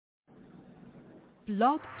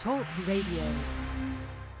Blog Talk Radio.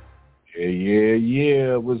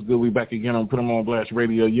 Yeah. What's good? We back again on Put 'em on Blast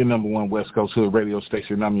Radio, your number one West Coast Hood radio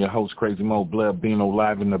station. I'm your host, Crazy Mo Blood, being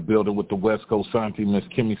live in the building with the West Coast Auntie, Miss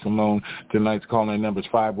Kimmy Simone. Tonight's calling number is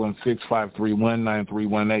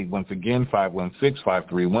 516-531-9318. Once again,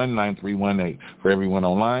 516-531-9318. For everyone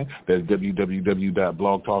online, that's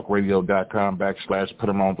www.blogtalkradio.com/Put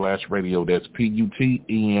 'em on Blast Radio. That's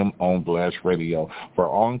PUTEM on Blast Radio. For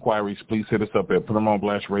all inquiries, please hit us up at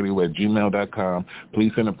putemonblast@gmail.com.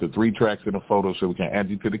 Please send up to 3 tracks and a photo so we can add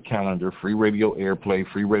you to the calendar. Free radio airplay,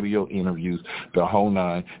 free radio interviews, the whole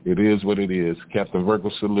 9. It is what it is. Captain Virgo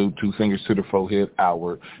salute, 2 fingers to the forehead,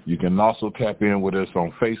 Howard. You can also tap in with us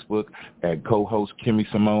on Facebook at co-host Kimmy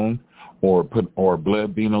Simone or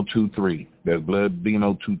Bloodbino23. That's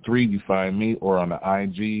Bloodbino23. You find me, or on the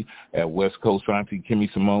IG at West Coast Auntie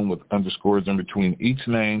Kimmy Simone with underscores in between each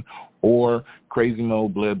name, or Crazy Mo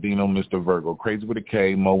Bloodbino Mr. Virgo. Crazy with a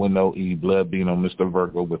K, Mo with no E, Bloodbino Mr.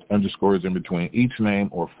 Virgo with underscores in between each name,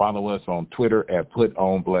 or follow us on Twitter at Put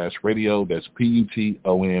On Blast Radio. That's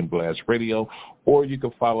PUTON Blast Radio. Or you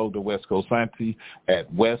can follow the West Coast Auntie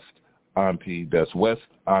at West Auntie. That's West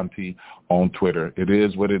Auntie on Twitter. It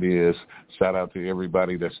is what it is. Shout out to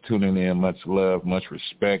everybody that's tuning in. Much love, much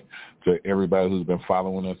respect to everybody who's been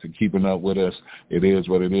following us and keeping up with us. It is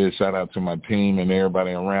what it is. Shout out to my team and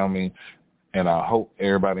everybody around me. And I hope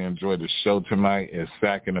everybody enjoyed the show tonight. It's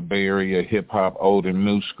Sac in the Bay Area, hip-hop, old and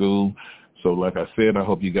new school. So like I said, I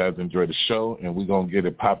hope you guys enjoy the show, and we're going to get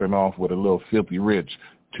it popping off with a little Filthy Rich.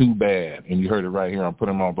 Too Bad. And you heard it right here on Put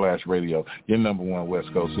 'em on Blast Radio, your number one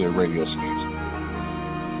West Coast Hood radio station.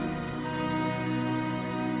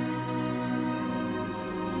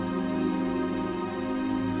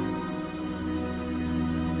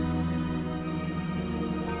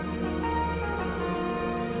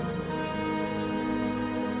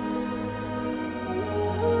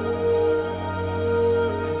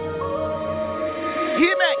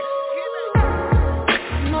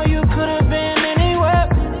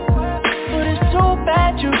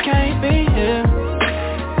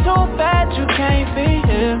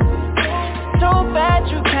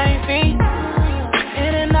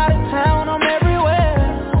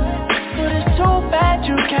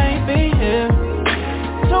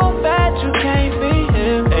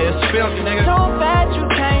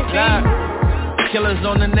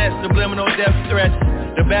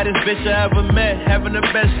 Bitch I ever met, having the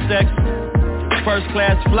best sex. First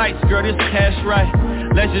class flights, girl, this cash right.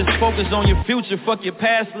 Let's just focus on your future, fuck your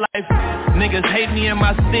past life. Niggas hate me in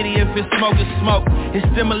my city if it's smoke is smoke. His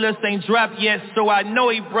stimulus ain't dropped yet, so I know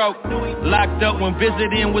he broke. Locked up when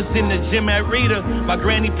visiting, was in the gym at Rita. My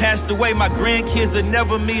granny passed away, my grandkids will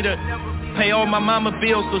never meet her. Pay all my mama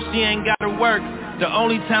bills so she ain't gotta work. The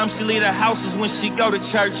only time she leave the house is when she go to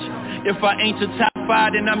church. If I ain't your top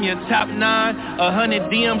 5, then I'm your top 9. 100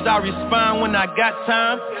 DMs, I respond when I got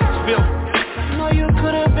time. Spill. Know you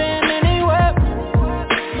could've been anywhere,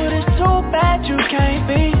 but it's too bad you can't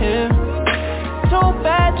be here. Too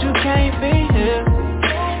bad you can't be here.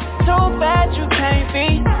 Too bad you can't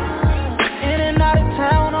be. In and out of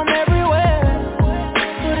town, I'm everywhere,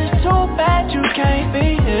 but it's too bad you can't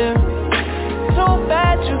be here. Too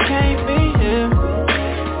bad you can't be here.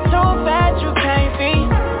 Too bad you can't be.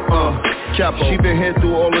 Chapo. She been here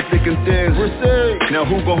through all the thick and thins. Now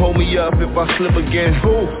who gon' hold me up if I slip again?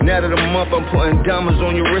 Who? Now that I'm up, I'm putting diamonds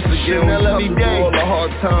on your wrist again. Now every day, all the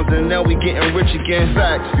hard times, and now we getting rich again.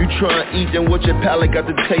 Facts. You try and eat, then what your palate got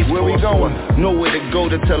the taste. Where we going? Nowhere to go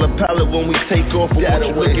to tell a palate when we take off. Or what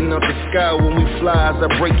you looking out the sky when we fly. As I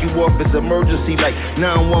break you off, it's emergency like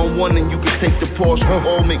 911, and you can take the Porsche. We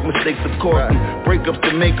all make mistakes, of course. Breakups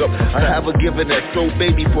to makeup. I have her give her that throw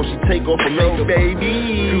baby before she take off her makeup.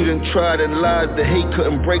 Baby, you done tried and lied, the hate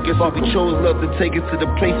couldn't break us. So we chose love to take us to the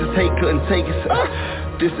places hate couldn't take us.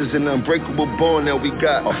 This is an unbreakable bond that we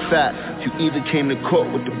got. A fact, you either came to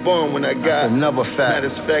court with the bond when I got another fact.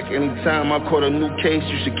 Matter of fact, anytime I caught a new case,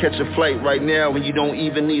 you should catch a flight right now when you don't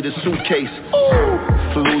even need a suitcase. Ooh,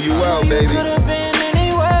 flew you out, baby. You could've been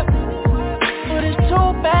anywhere, but it's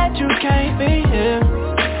too bad you can't be here.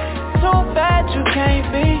 Too bad you can't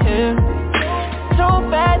be here. Too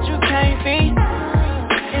bad you can't be.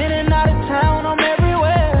 In and out of town, I'm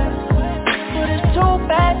everywhere, but it's too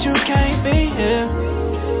bad you can't be here.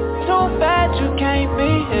 Too bad you can't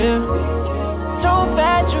be here. Too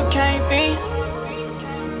bad you can't be.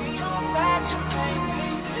 Too bad you can't be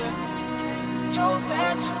here. Too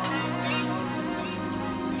bad you can't be.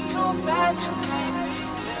 Too bad you can't be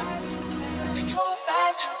here. Too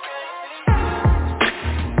bad you can't be.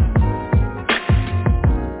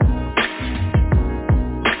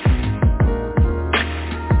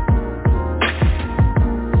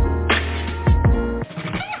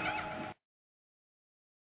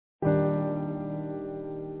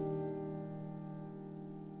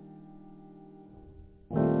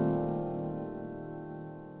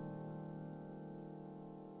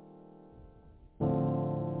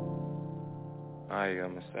 I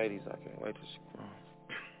got Mercedes, I can't wait till she grown.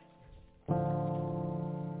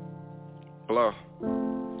 Blow.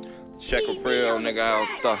 Check a real nigga out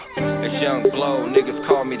stuff. It's young Blow, niggas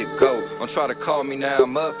call me the GOAT. Don't try to call me now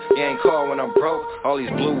I'm up, you ain't call when I'm broke. All these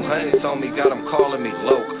blue hundreds on me, got them calling me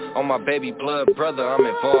low. On my baby blood brother, I'm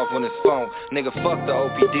involved when it's phone. Nigga, fuck the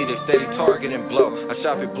OPD, they steady targeting Blow. I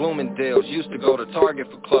shop at Bloomingdale's, used to go to Target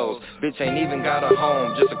for clothes. Bitch ain't even got a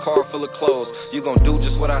home, just a car full of clothes. You gon' do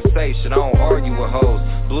just what I say, shit, I don't argue with hoes.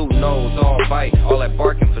 Blue nose, all bite, all that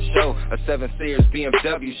barking for show. A 7 Series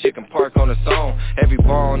BMW, shit can park on its own. Every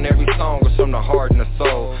bar on every song was from the heart and the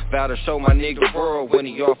soul. Vow to show my nigga world when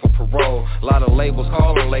he off of parole. A lot of labels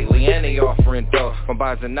calling lately and they offering dough. From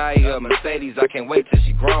Bazanaya, Mercedes, I can't wait till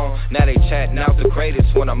she grown. Now they chatting out the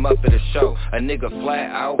greatest when I'm up at the show. A nigga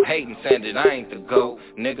flat out hating, saying that I ain't the GOAT,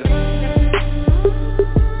 nigga.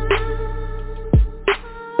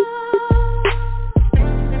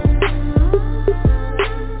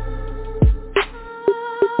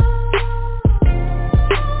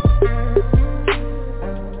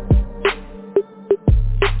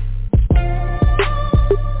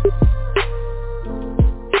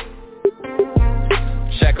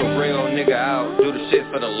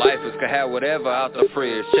 For the lifers, could have whatever out the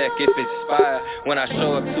fridge. Check if it's expired. When I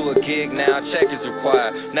show up to a gig, now check is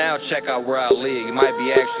required. Now check out where I live, you might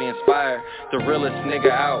be actually inspired. The realest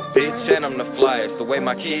nigga out, bitch, and I'm the flyest. The way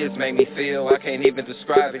my kids make me feel, I can't even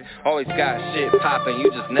describe it. Always got shit poppin',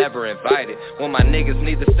 you just never invited. When my niggas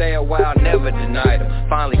need to stay a while, never denied them.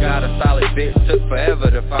 Finally got a solid bitch, took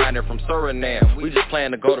forever to find her from Suriname. We just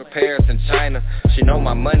plan to go to Paris and China. She know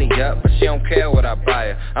my money up, but she don't care what I buy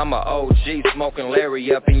her. I'm a OG, smoking Larry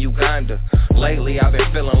up in Uganda. Lately I've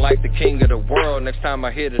been feeling like the king of the world. Next time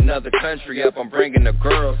I hit another country up, I'm bringing the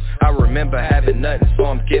girls. I remember having nothing, so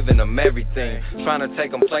I'm giving them everything. Trying to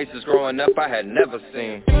take them places growing up I had never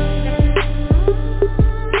seen.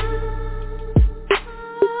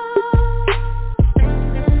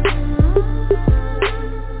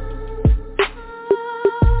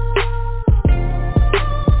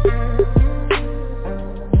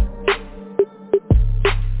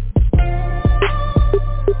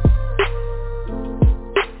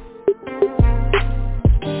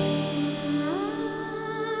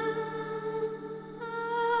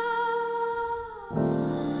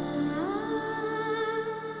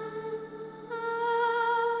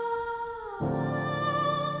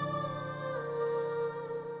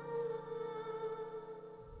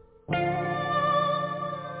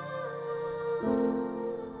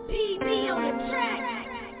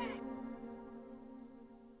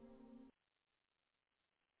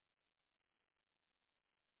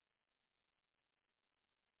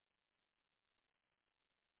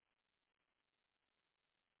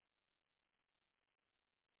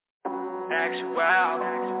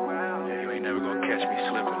 Yeah, you ain't never gonna catch me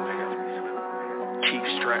slipping, nigga. Keep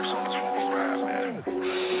straps on this one ride, man.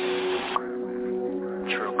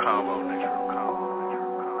 True combo, nigga.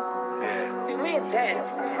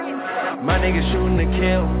 Yeah. My nigga shooting to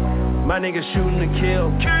kill. My nigga shooting to kill.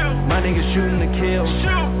 My nigga shooting to kill.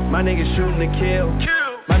 My nigga shooting to kill.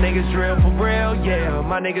 My niggas drill for real, yeah.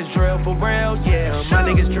 My niggas drill for real, yeah. My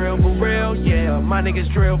niggas drill for real, yeah. My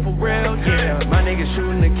niggas drill for real, yeah. My niggas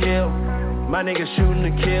shooting to kill. My niggas shooting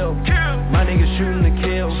to kill. My niggas shooting to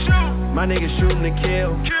kill. My niggas shooting to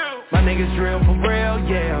kill. My niggas drill for real,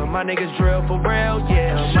 yeah. My niggas drill for real,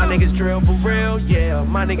 yeah. My niggas drill for real, yeah.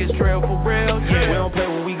 My niggas drill for real, yeah. We don't play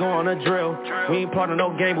when we go on a drill. We ain't part of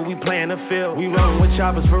no game, but we playing the field. We rollin' with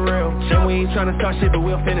choppers for real. And we ain't tryna start shit, but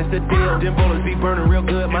we'll finish the deal. Them bullets be burning real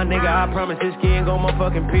good, my nigga. I promise this kid ain't gon'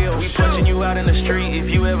 motherfucking peel. We punching you out in the street if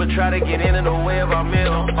you ever try to get in the way of our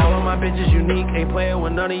meal. All of my bitches unique, ain't playin'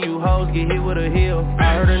 with none of you hoes. Get hit with a heel.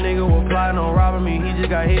 I heard a nigga was plotting on robbing me. He just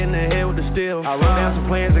got hit in the head with the steel. I run down some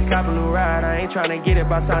plans and cop a new ride. I ain't tryna get it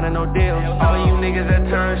by signing no deal. All of you niggas that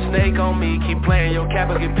turn snake on me, keep playing, your cap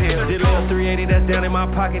will get peeled. D-Lil 380 that's down in my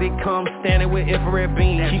pocket, it comes standing with infrared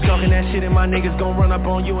beams. Keep talking that shit and my niggas gon' run up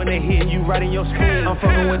on you and they hitting you right in your screen. I'm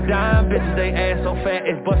fucking with dime bitches, they ass so fat,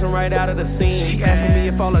 it's busting right out of the scene. She asking me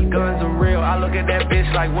if all the guns are real, I look at that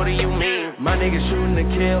bitch like, what do you mean? My niggas shooting to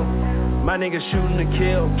kill. My niggas shooting to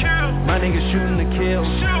kill. My niggas shooting to kill.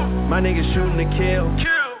 My niggas shooting to kill.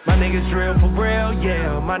 My niggas drill for real,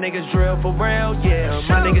 yeah. My niggas drill for real, yeah.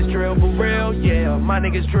 My niggas drill for real, yeah. My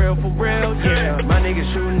niggas drill for real, yeah. My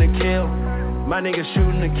niggas shooting to kill. My niggas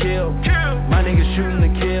shooting to kill. My niggas shooting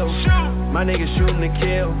to kill. My niggas shooting to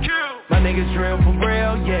kill. My niggas drill for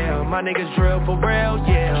real, yeah. My niggas drill for real,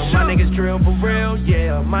 yeah. My niggas drill for real,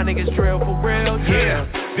 yeah. My niggas drill for real, yeah.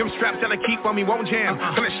 Them straps that I keep on me won't jam.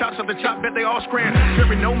 Killing shots at the chop, bet they all scram.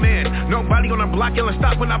 Fearing no man, nobody on the block, yelling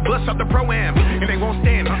stop when I bust out the pro-am. And they won't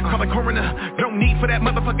stand, call the coroner, no need for that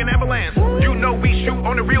motherfucking ambulance. You know we shoot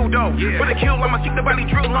on the real dough. For the kill, I'ma keep the body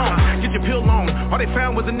drill long. Get your pill on. All they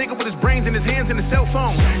found was a nigga with his brains in his hands and a cell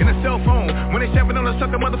phone. When they stepping on a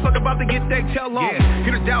sucker, motherfucker about to get that tail on.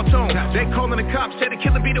 Hear the dial tone, they calling the cops, said the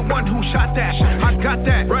killer be the one who shot that. I got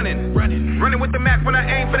that, running with the Mac when I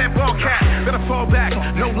aim for that ball cat. Gotta fall back,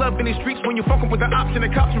 no love in these streets when you fucking with the ops and the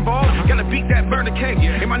cops involved. Gotta beat that murder cake,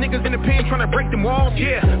 and my niggas in the pen trying to break them walls.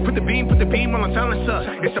 Put the beam on a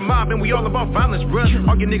silencer. It's a mob and we all about violence, bruh.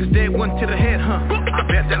 All your niggas dead, one to the head, huh? I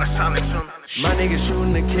bet that I silence them. My niggas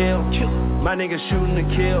shooting to kill. My niggas shooting to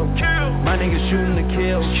kill. My niggas shooting to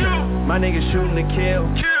kill. My niggas shooting to kill.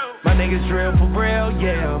 My niggas drill for real,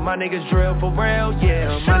 yeah. My niggas drill for real,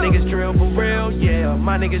 yeah. My niggas drill for real, yeah.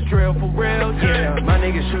 My niggas drill for real, yeah. My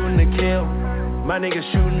niggas shooting to kill. My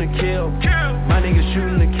niggas shooting to kill. My niggas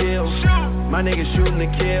shooting to kill. My niggas shooting to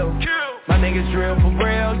kill. My niggas drill for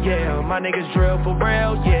real, yeah. My niggas drill for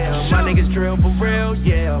real, yeah. My niggas drill for real,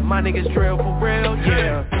 yeah. My niggas drill for real,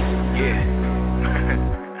 yeah.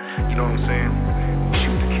 You know what I'm saying?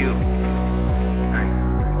 Shoot to kill.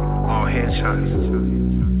 All headshots.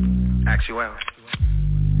 Actual.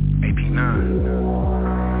 AP9.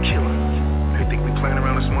 Killer. You think we playing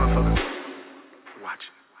around this motherfucker? Watch it.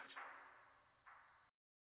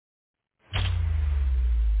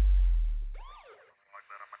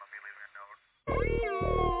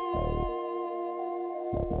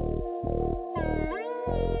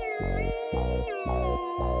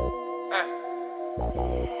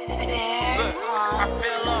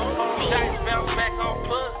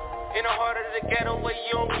 In the heart of the ghetto where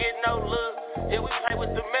you don't get no love. Yeah, we play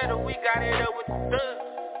with the metal, we got it up with the thug.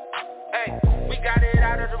 Hey, we got it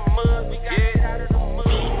out of the mud, we got it out of the mud.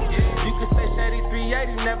 Yeah. You can say Shady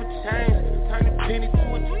 380 never changed. Turn a penny to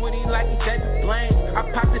a 20 like he David Blaine. I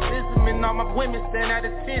pop the system and all my women stand at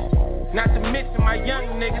attention. Not to mention my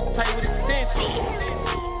young niggas play with extensions.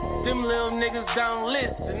 Them little niggas don't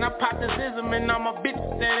listen. I pop the zism and all my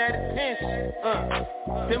bitches stand at attention.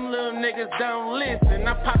 Them little niggas don't listen.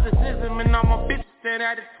 I pop the zism and all my bitches stand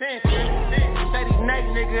at attention. Shady Nate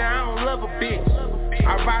nigga, I don't love a bitch.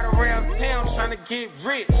 I ride around town tryna get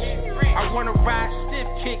rich. I wanna ride stiff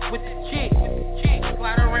kick with the kick.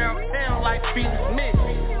 Slide around town like Felix Mitch.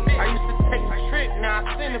 I used to take a trip, now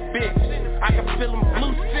I send a bitch. I can feel them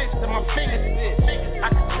blue strips in my fingertips. I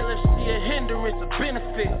can tell if she a hindrance or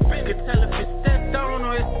benefit. Can tell if it's stepped on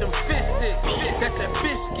or it's them fisted. That's that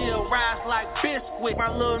bitch skill, rise like biscuit. My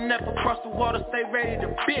little nephew across the water, stay ready to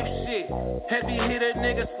biff shit. Heavy hitter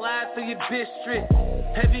nigga slide through your district.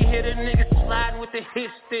 Heavy hitter nigga slide with the hit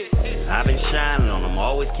stick. I've been shining on them,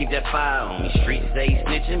 always keep that fire on me. Streets say he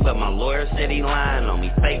snitching, but my lawyer said he lying on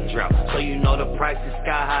me. Fake drop, so you know the price is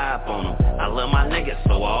sky high up on them. I love my niggas,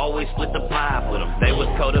 so I always split the pie with them. They was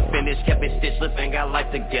co-defendants, kept it stitched up and got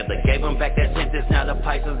life together. Gave them back that sentence, now the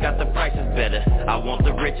prices got the prices better. I want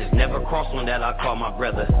the riches, never cross one that I call my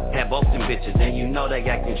brother. Had both them bitches, and you know they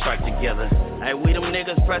acting strike together. Hey, we them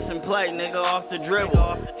niggas press and play, nigga off the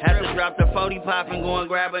dribble. Had to drop the 40 pop and go and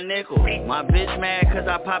grab a nickel. My bitch mad cause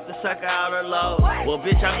I popped the sucker out her low. Well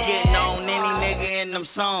bitch, I'm getting on any nigga in them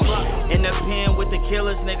songs. In the pen with the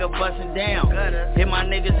killers, nigga bustin' down. Hit my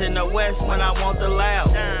niggas in the west when I want the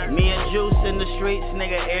loud. Me and Juice in the streets,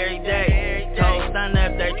 nigga, every day. Told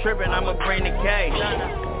Stunner if they trippin', I'ma bring the K.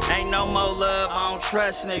 Ain't no more love, I don't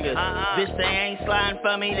trust niggas. Bitch, they ain't sliding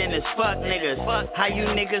for me, then it's fuck niggas. How you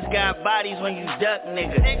niggas got bodies when you duck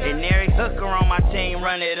nigga? And every hooker on my team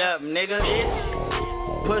run it up, nigga.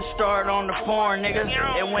 Push start on the porn, nigga.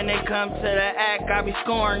 And when they come to the act, I be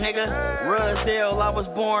scoring, nigga. Russell, I was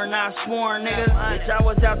born, not sworn, nigga. Bitch, I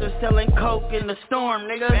was out there selling coke in the storm,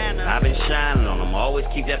 nigga. I've been shining on them, always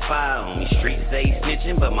keep that fire on me. Streets say he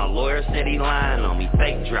snitching, but my lawyer said he lying on me.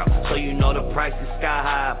 Fake drop, so you know the price is sky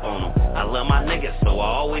high up on them. I love my niggas, so I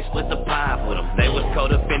always split the pie with them. They was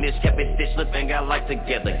co-defendants, kept it stitched up and got life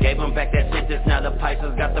together. Gave them back that sentence, now the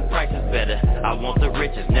prices got the prices better. I want the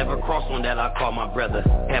riches, never cross one that I call my brother.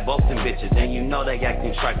 Had both them bitches, and you know they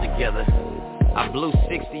acting strike together. I blew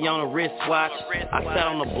 60 on a wristwatch. I sat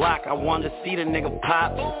on the block, I wanted to see the nigga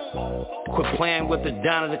pop. Quit playing with the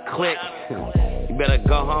down of the click. You better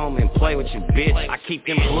go home and play with your bitch. I keep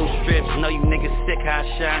them blue strips, know you niggas sick how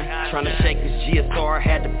I shine. Tryna shake this GSR,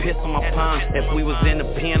 had to piss on my palm. If we was in the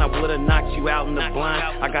pen, I would've knocked you out in the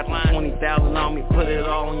blind. I got the 20,000 on me, put it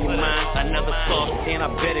all on your mind. I never saw a 10, I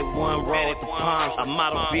bet it one roll at the palms. A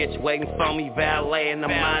model bitch waiting for me, valet in the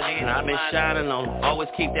mind. And I've been shining on them, always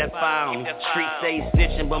keep that fire on me. streets say he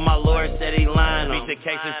snitching, but my lawyer said he lying on. Beat the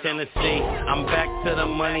case in Tennessee. I'm back to the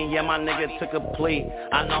money, yeah, my nigga took a plea.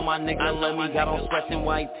 I know my nigga let me got on sweats and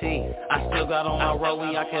white tee. I still got on my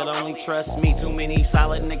rollie, I could only trust me. Too many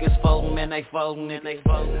solid niggas folding, man, they folding, and they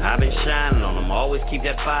folding. I've been shining on them, always keep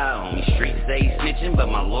that fire on me. Streets say he snitching, but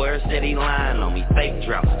my lawyer said he lying on me. Fake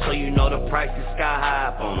drop, so you know the price is sky high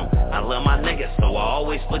up on them. I love my niggas, so I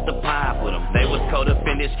always split the pie with them. They was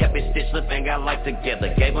co-defendants, kept it stitched up and got life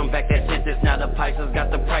together. Gave them back that sentence, now the prices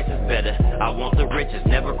got the prices better. I want the riches,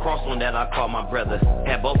 never cross one that I call my brother.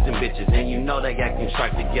 Had both them bitches, and you know they acting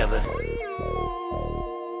strike together.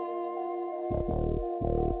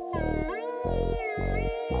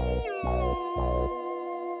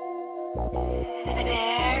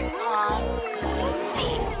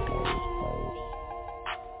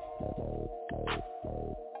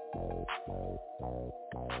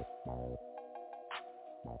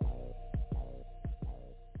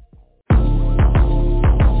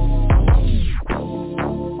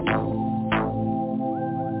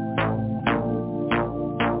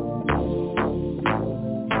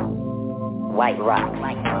 White Rock. They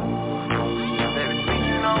be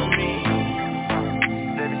speaking on me.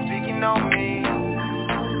 They be speaking on me.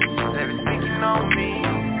 They be speaking on me.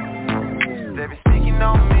 They be speaking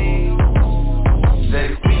on me. They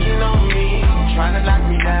be speaking on me. Trying to knock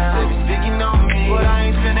me down. They be speaking on me. But I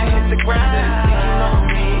ain't finna hit the ground. They be speaking on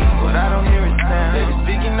me. But I don't hear a sound. They be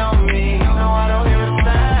speaking on me. No, I don't hear a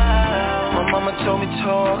sound. My mama told me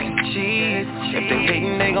talk and cheat. If they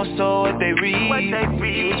hating, they gon' sow what they read.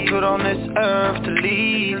 He was put on this earth to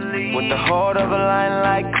lead, with the heart of a lion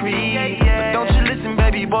like Creed. But don't you listen,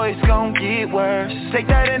 baby boy, it's gon' get worse. Take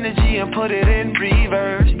that energy and put it in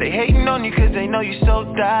reverse. They hating on you cause they know you so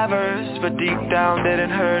diverse, but deep down they done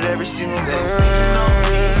heard every single word.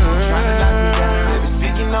 Tryna knock me down, they be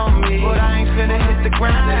speaking on me. But I ain't finna hit the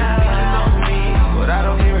ground. They be speaking on me, but I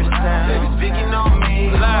don't hear a sound. They be speaking on me,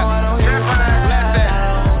 no, I don't hear a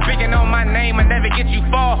sound. Speaking on my name, I never get you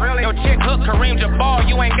far. Really? Your chick hook Kareem Jabbar,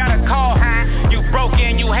 you ain't gotta call. You broke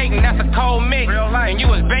in, you hating, that's a cold mix. And you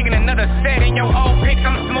was banging another set in your old pics.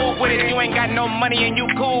 I'm smooth with it, you ain't got no money and you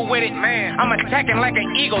cool with it. Man, I'm attacking like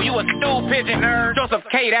an eagle, you a stool pigeon. Nerd. Joseph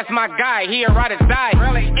K, that's my guy, he a ride or die.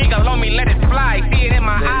 Really? Eagle on me, let it fly, see it in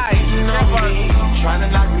my eyes. Trying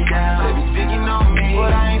to knock me down, they be speaking on me,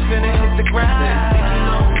 but I ain't finna hit the ground. They be speaking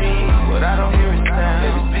on me, but I don't hear a sound.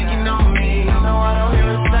 They be speaking on me, no, I don't hear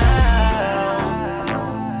a sound.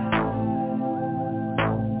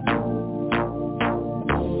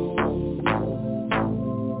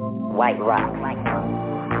 White Rock.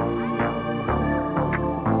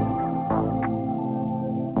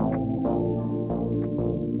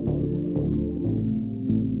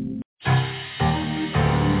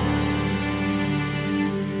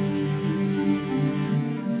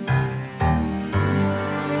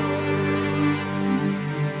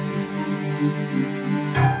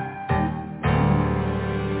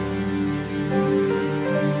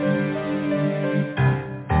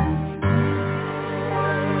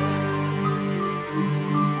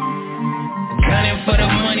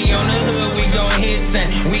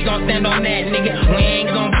 We gon' stand on that, nigga, we ain't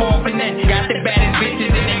gon' fall for that. Got the baddest bitches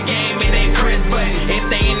in the game, it ain't press button. If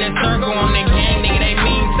they in the circle on the gang, nigga, they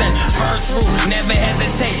mean something. First rule, never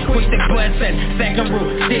hesitate, push the button. Second rule,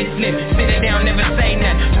 sit slip, sit it down, never say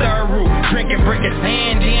nothing. Third rule, drinking brick his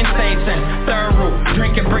hand, then say something. Third rule,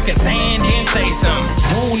 drinking brick his hand, then say something.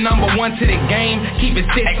 Rule number 1 to the game, keep it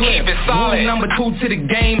sit slip. Rule number 2 to the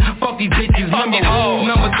game, fuck these bitches. Rule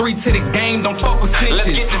number 3 to the game, don't fuck with snitches. Let's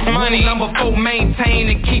get this money. Rule number 4, maintain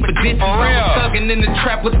and keep it distance. I was thugging in the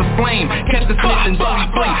trap with the flame, kept the snitch and dirty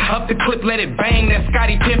flame. Up the clip, let it bang, that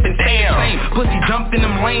Scotty pimpin', stay the same. Pussy jumped in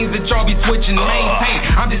them lanes that y'all be switching, maintain.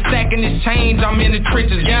 I'm just stacking this change, I'm in the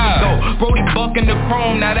trenches, Brody bucking the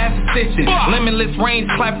chrome, now that's assistant. Limitless range,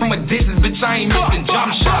 clap from a distance, bitch, I ain't missing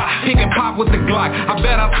jump shot. Pick and pop with the Glock, I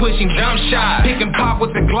bet I switching jump shot. Pick and pop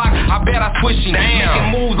with the Glock, I bet I switching.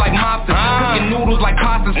 Making moves like mobsters, cooking noodles like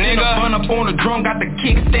pasta. Nigga, bun up on the drum, got the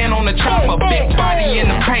kickstand on the chopper. Big body in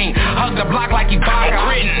the paint, hug the block like Ibaka.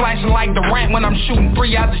 Flashing like the ramp when I'm shooting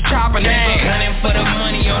free out this chopper, nigga. Running for the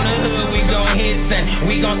money on the hood, we gon' hit son.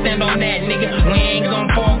 We gon' stand on that, nigga, we ain't gon'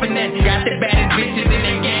 fall for that. Got the baddest bitches in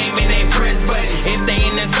the game, it ain't press button. If they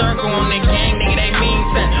in the circle on the gang, nigga, they mean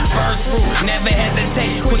something. First rule, never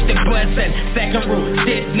hesitate, push the button. Second rule,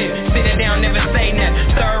 sit slip, sit it down, never say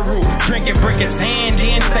nothing. Third rule, drinking brick his hand,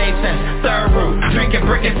 then say something. Third rule, drinking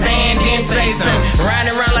brick his hand, then say something.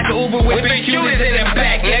 Riding around like an Uber with big shooters in the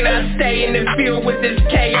back, nigga. Stay in the field with this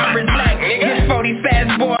K, I'm relaxed. This 40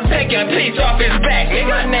 fast boy taking a piece off his back. Nigga,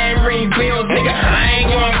 my name ring bills, nigga, I ain't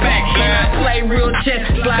going back. I play real chess,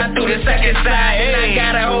 slide through the second west side. And I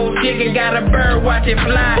got a whole chicken, got a bird, watch it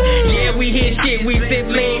fly. Yeah, we hit shit, we sip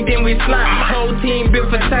lean, then we slide. Whole team built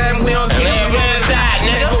for time, we don't care where side.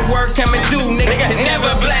 Nigga, work coming through, nigga,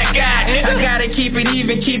 never black eye. I gotta keep it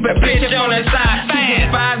even, keep a bitch on the side.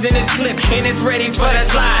 2 5s in the clip, and it's ready for the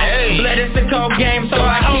slide. Blood is the cold game, so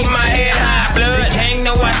I keep my head high. Blood, ain't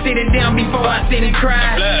know I sit it down before I sit and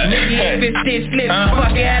cry. Nigga, if it's this slip,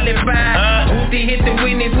 fuck it, alibi. OOTHIE hit the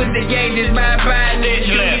witness with the gauges, bye-bye.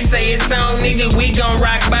 Nigga, we say it's on, nigga, we gon'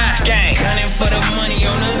 rock by. Gunning for the money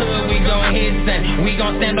on the hood, we gon' hit son. We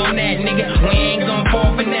gon' stand on that, nigga, we ain't gon'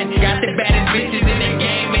 fall for that. Got the baddest bitches in the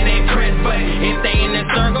game, and they press button. If they in the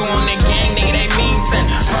circle on the gang, nigga, they mean son.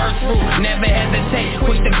 First rule, never hesitate,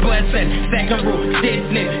 quick to bust son. Second rule, sit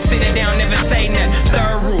slip, sit it down, never say nothing.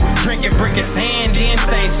 Third rule, drink it, break his hand, then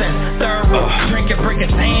say something. Third rule, drink it, break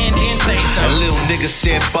his hand, then say something. A little nigga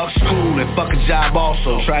said fuck school and fuck a job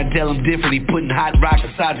also. Try to tell him different, he putting hot rocks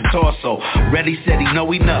inside your torso. Reddy said he know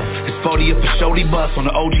enough, his 40 up for shorty bus. On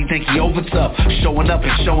the OG think he over tough, showing up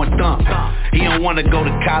and showing thump. He don't wanna go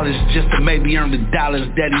to college just to maybe earn the dollars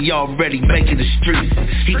that he already making the streets.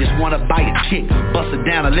 He just wanna buy a chick, bust it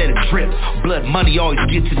down and let it drip. Blood money always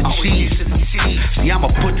get to the cheese. See, I'ma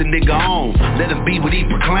put the nigga on, let him be what he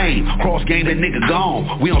proclaim. Cross game, that nigga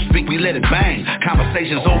gone, we don't speak, we let it bang.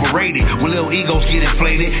 Conversations overrated, when little egos get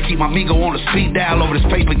inflated. Keep my amigo on the speed dial, over this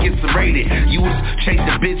paper gets rated. You was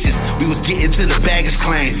chasing bitches, we was getting to the baggage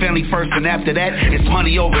claim. Family first and after that, it's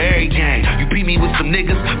money over every game. You beat me with some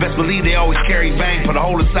niggas, best believe they always carry bang. Put a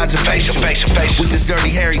hole inside your face, with this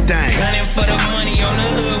dirty hairy thing. Gunning for the money on the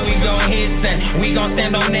hood, we gon' hit son. We gon'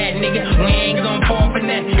 stand on that, nigga, we ain't gon' fall for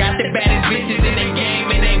that. Got the baddest bitches in the game,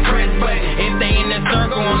 and they press button. If they in the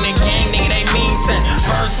circle on the gang, nigga, they mean son.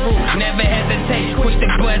 First rule, never hesitate, quick to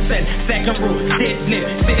bust son. Second rule, sit slip,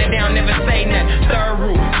 sit it down, never say nothing. Third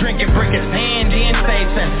rule, drink it, break his hand, then say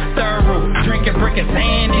something. Third rule, drink it, break his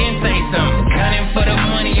hand, then say something. Gunning for the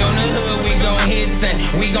money on the hood, we gon' hit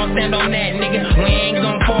son. We gon' stand on that, nigga, we ain't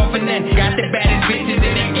gon' fall for that. Got the baddest bitches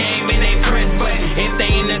in the game, and they press button. If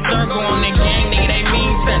they in the circle on the gang, nigga, they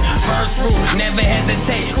mean son. First rule, never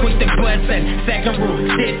hesitate, quick to bust son. Second rule,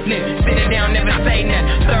 sit slip, sit it down, never say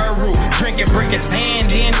nothing. Third rule, drink it, break his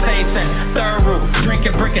hand, then say something. Third rule, drink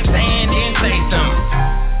it, break his hand, then say something.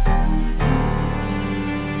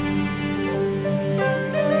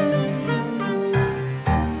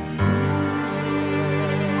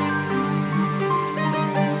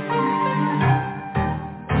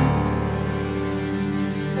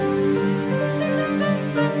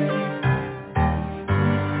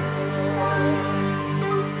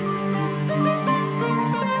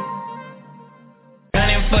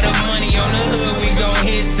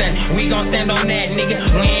 We gon' stand on that,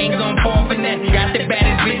 nigga, we ain't gon' fall for that. Got the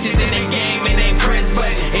baddest bitches in the game, and they press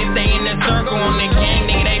button. If they in the circle on the gang,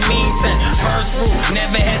 nigga, they mean son. First rule,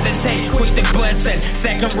 never hesitate, quick to bust son.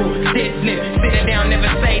 Second rule, sit slip, sit it down, never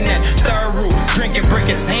say nothing. Third rule, drink it, break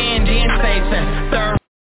his hand, then say something. Third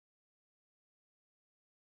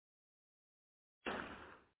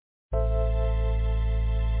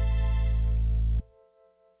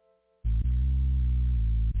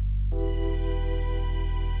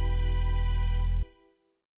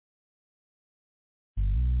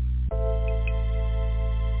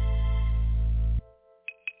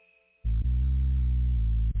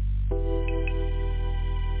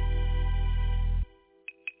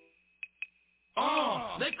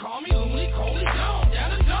they call me Looney, Coley Jones,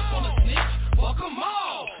 down and up on the snitch. Fuck 'em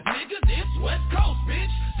all, nigga, this West Coast,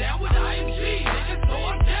 bitch. Down with IMG, nigga, so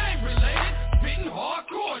I'm gang related. Spitting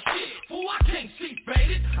hardcore shit, fool, I can't see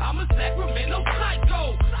faded. I'm a Sacramento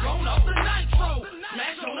psycho, thrown off the nitro.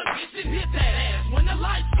 Smash on a bitch and hit that ass when the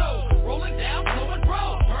lights go. Rolling down, blowing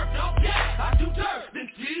bro, burped off gas. I do dirt, then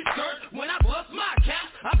T-skirt. When I bust my cap,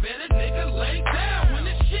 I bet a nigga lay down when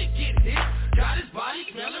the shit get hit. Got his body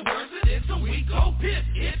smelling worse than this, so we go piss.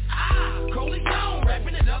 It's Coleone,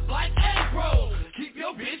 wrapping it up like A-Bro. Keep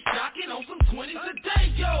your bitch jocking on some 20s a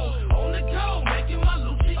day, yo. On the go, making my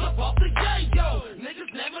Lucci up off the gay, yo.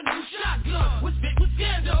 Niggas never knew shotgun was big with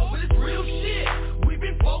scandal, but it's real shit. We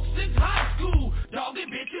been folks since high school.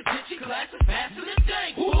 Dogging bitches, ditching classes, passing the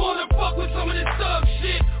day. Who wanna fuck with some of this thug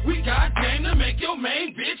shit? We got game to make your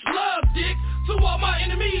main bitch love dick. To all my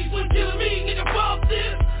enemies, when killing me, nigga, bump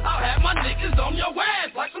this. I'll have my niggas on your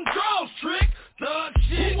ass like some draws trick. Thug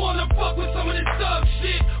shit. Who wanna fuck with some of this thug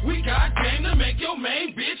shit? We got game to make your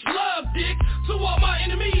main bitch love dick. To all my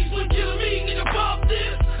enemies, when killing me, nigga, bump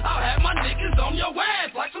this. I'll have my niggas on your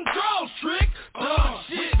ass like some draws trick. Thug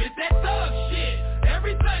shit, it's that thug shit.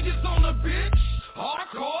 Everything is on the bitch.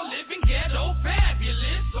 Hardcore, living ghetto,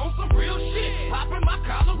 fabulous. On some real shit. Popping my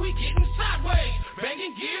collar, we getting sideways.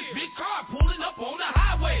 Banging gears, big car on the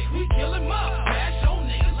highway, we kill him up. Bash on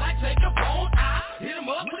niggas like take a bone. I hit him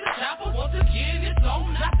up with a chopper once again, it's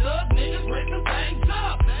on. Not thug niggas, break some things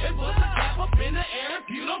up. And put the cap up in the air if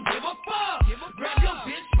you don't give a fuck. Grab your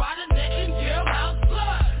bitch by the neck and jailhouse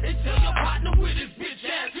blood. And tell your partner with his bitch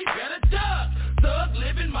ass, he better duck. Thug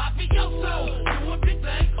living mafioso, doing big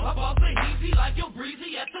things about the easy like your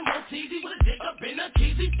breezy at the Moteezy with a dick up in the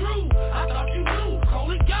keezy through. I thought you knew,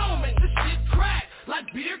 Coleone make the shit crack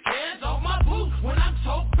like beer cans off my boots when I'm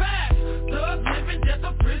tote back. Thug living, death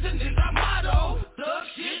of prison is our motto. Thug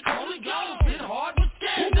shit, Coleone, hit hard with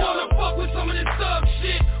scandal. Who wanna fuck with some of this thug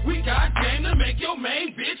shit? We got game to make your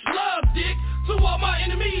main bitch love dick. To all my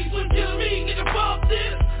enemies, when killing me, nigga bump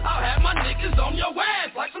this. I'll have my niggas on your ass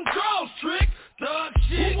like some draws trick. Thug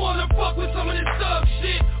shit. Who wanna fuck with some of this thug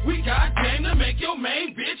shit? We got game to make your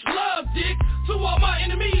main bitch love dick. To all my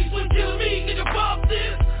enemies, when killing me, nigga bump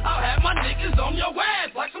this. I'll have my niggas on your ass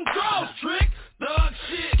like some draws trick. Thug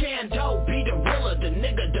shit. Scando be the realer, the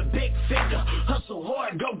nigga, the big figure. Hustle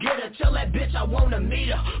hard, go get her, tell that bitch I wanna meet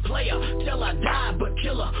her. Player, till I die, but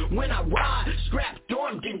killer when I ride. Scrap,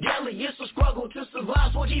 dormed in deli, it's a struggle to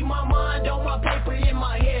survive. So keep my mind on my paper, in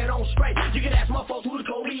my head on straight. You can ask my folks who the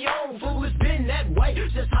Coleone fool. It's been that way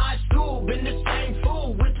since high school. Been the same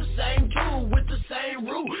fool, with the same tool, with the same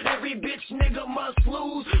rule. Every bitch nigga must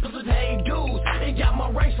lose, cause it's hey dudes. And got my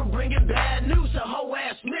ranks from bringing bad news to hoe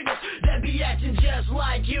ass niggas that be acting just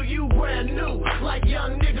like you brand new. Like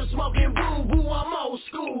young niggas smoking boo-boo, I'm old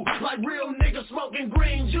school. Like real niggas smoking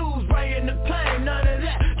green juice, bringing the pain. None of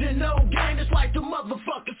that, then no game. It's like the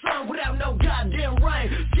motherfucking sun without no goddamn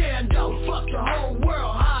rain. Scando, fuck the whole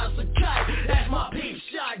world, high as a kite. That's my peep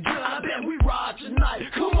shotgun, I bet we ride tonight.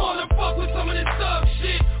 Come on and fuck with some of this thug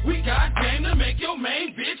shit. We got game to make your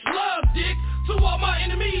main bitch love dick. To all my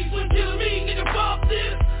enemies, when killing me, nigga bump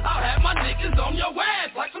this. I'll have my niggas on your ass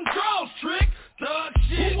like some draws trick. Thug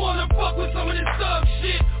shit. Who wanna fuck with some of this thug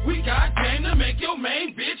shit? We got game to make your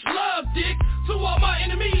main bitch love dick. To all my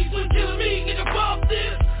enemies, when killing me, nigga bump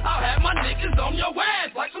this. I'll have my niggas on your ass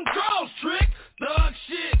like some draws trick. Thug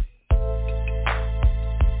shit.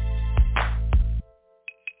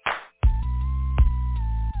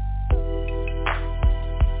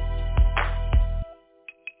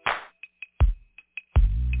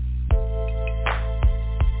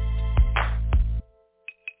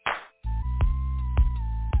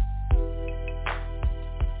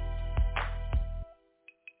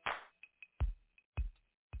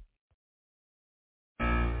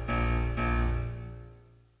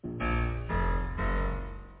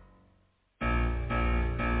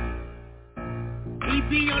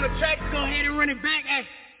 On the track, go ahead and run it back.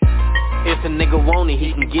 If a nigga want it,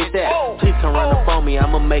 he can get that. Please come run up on me,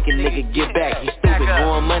 I'ma make a nigga get back. You stupid,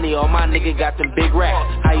 going money, all my nigga got them big racks.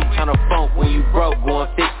 How you tryna funk when you broke, go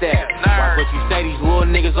and fix that. Watch what you say, these little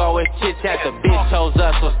niggas always chit-chat. The bitch chose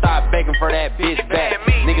us, so stop begging for that bitch back.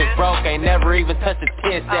 Niggas broke, ain't never even touched a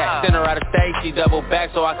 10 stack. Send her out of state, she double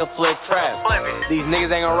back so I can flip trap. These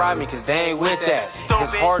niggas ain't gon' ride me, cause they ain't with that.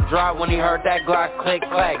 His heart dropped when he heard that Glock click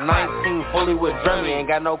clack. 19 fully with drummy, ain't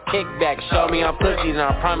got no kickback. Show me I'm pussies and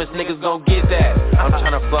I promise niggas gon' get that. I'm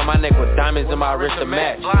tryna flood my neck with diamonds in my wrist to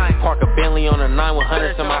match. Park a Bentley on a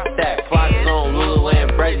 9-100 in my stack. Fly on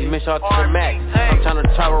Lululemon, Brady, miss y'all to the max. I'm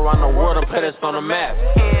tryna travel around the world and put us on the map.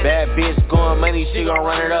 Bad bitch going money, she gon'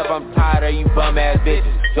 run it up. I'm tired of you bum ass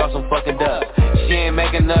bitches, y'all some fucking dubs. She ain't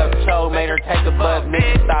making enough, Cho made her take a bus.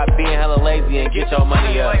 Nigga stop being hella lazy and get your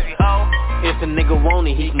money up. If a nigga want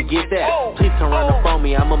it, he can get that. Please come run up on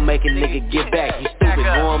me, I'ma make a nigga get back. You stupid,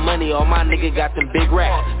 going money, all my nigga got them big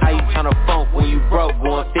racks. How you tryna funk when you broke,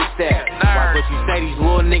 go and fix that. Watch what you say, these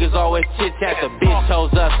little niggas always chit-chat. The bitch chose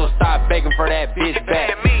us, so stop begging for that bitch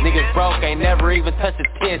back. Niggas broke, ain't never even touched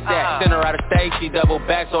a 10 stack. Send her out of state, she double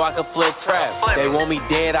back so I can flip trap. They want me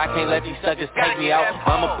dead, I can't let these suckers take me out.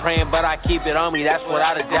 I'm a praying, but I keep it on me, that's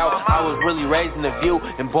without a doubt. I was really raised in the view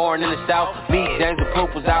and born in the south. Me, James and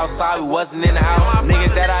Poop was outside, we wasn't in the house.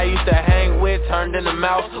 Niggas that I used to hang with turned into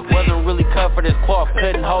mouse. Wasn't really cut for this cloth,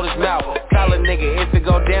 couldn't hold his mouth. Solid nigga, if it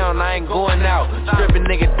go down, I ain't going out. Stripping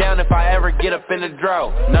nigga down if I ever get up in the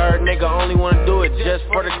drought. Nerd nigga only wanna do it just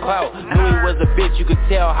for the clout. Knew he was a bitch, you could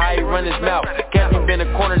tell how he run his mouth. Kept me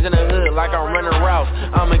bending corners in the hood like I'm running routes.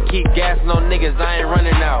 I'ma keep gassing on niggas, I ain't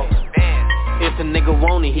running out. If a nigga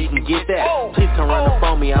want it, he can get that. Please come run up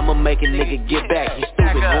on me, I'ma make a nigga get back. You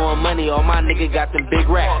stupid, going money, all my nigga got them big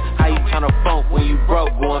racks. How you tryna funk when you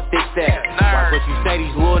broke, go and fix that. Watch what you say,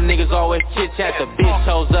 these little niggas always chit-chat. The bitch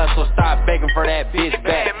chose us, so stop begging for that bitch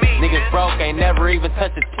back. Niggas broke, ain't never even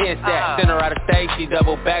touched a 10 stack. Send her out of state, she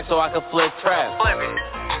double back so I can flip trap.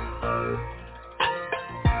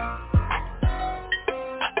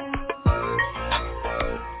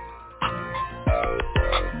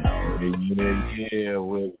 Yeah,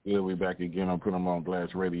 we're back again on Put 'em on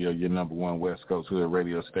Blast Radio, your number one West Coast hood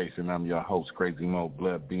radio station. I'm your host, Crazy Mo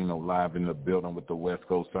Blood Bino, live in the building with the West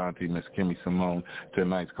Coast sound team, Miss Kimmy Simone.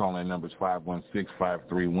 Tonight's calling numbers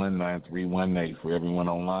 516-531-9318. For everyone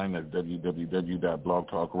online, that's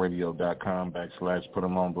www.blogtalkradio.com/Put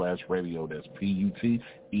 'em on Blast Radio. That's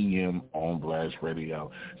PUTEM on Blast Radio.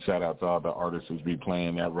 Shout out to all the artists who's be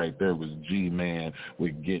playing that right there was G-Man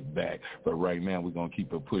with Get Back. But right now, we're going to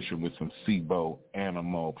keep it pushing with some C-Booda,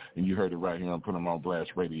 Animal, and you heard it right here on Put 'em on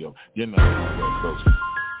Blast Radio. You're not on West Coast.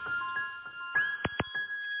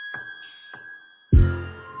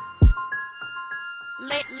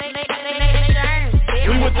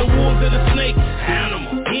 We with the wolves and the snakes,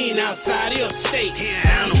 animal. He ain't outside, he upstate,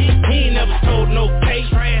 animal. He ain't never told no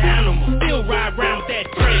case, animal. Still ride around with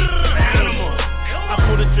that tray, animal. I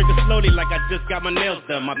pull the trigger slowly like I just got my nails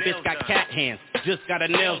done. My bitch got cat hands, just got her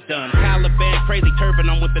nails done. Taliban crazy turban,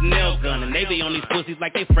 I'm with the nail gun. And they be on these pussies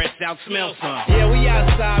like they fresh out, smell some. Yeah, we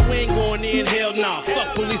outside, we ain't going in, hell nah.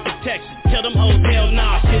 Fuck police protection, tell them hoes hell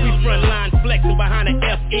nah. Shit, we front line flexing behind the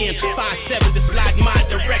FN. 5'7", just slide my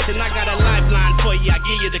direction. I got a lifeline for you, I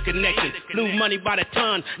give you the connection. Blue money by the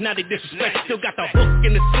ton, now they disrespect. Still got the hook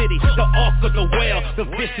in the city, the ark of the whale. The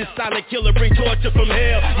vicious silent killer bring torture from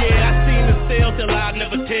hell. Yeah, I seen the cell till I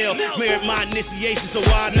never tell. Merit my initiation so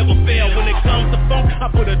I never fail. When it comes to funk, I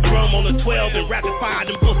put a drum on the 12 and rapid fire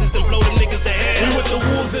them pussies and blow them niggas to hell. We with the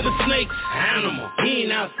wolves and the snakes, animal. He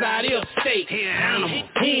ain't outside, he upstate, animal.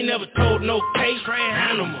 He ain't never told no case,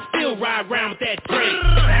 animal. Still ride around with that drink,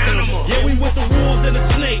 animal. Yeah, we with the wolves and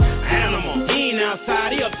the snakes, animal. He ain't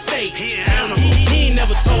outside, he upstate, animal. He ain't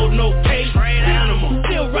never told no case, animal.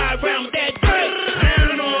 Still ride around with that drink,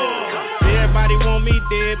 animal. Everybody want me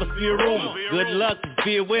dead, but fear rumor. Good luck,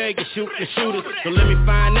 be aware you shoot the shooters. So let me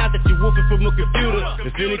find out that you whooping from a computer.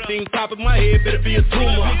 If anything pop in my head, better be a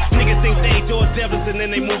tumor. Niggas think they George Jefferson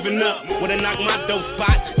and they moving up. When I knock my dope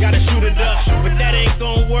spot, gotta shoot it up. But that ain't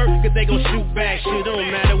gon' work, cause they gon' shoot back. Shit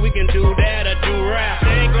don't matter, we can do that or do rap.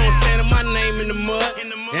 They ain't gon' stand in my name in the mud.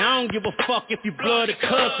 And I don't give a fuck if you blood or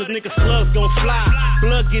cuss, cause niggas slugs gon' fly.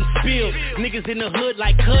 Blood getting spilled. Niggas in the hood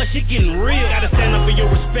like cuz, shit getting real. Gotta stand up for your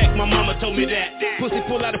respect, my mama told me that. Pussy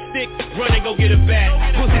pull out a stick, run and go get it back.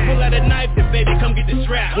 Pussy pull out a knife, then baby come get the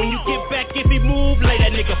strap. When you get back, if he move, lay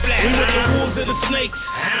that nigga flat. We with the wolves and the snakes,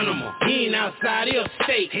 animal. He ain't outside, he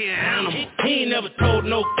upstate, animal. He ain't never told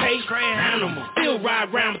no case, animal. Still ride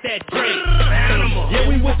around with that drink, animal. Yeah,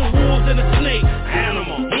 we with the wolves and the snakes,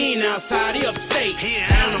 animal. He ain't outside, he upstate,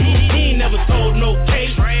 animal. He ain't never told no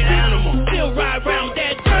case, animal. Still ride around with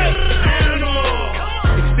that drink, animal.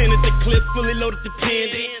 Extended the clip, fully loaded the pen.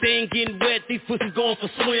 They ain't getting wet, these pussies going for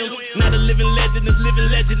swim. Not a living legend, is living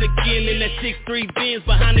legend again. In that 6'3" Benz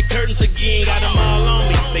behind the curtains again. Got them all on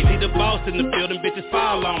me, they see the boss in the building, bitches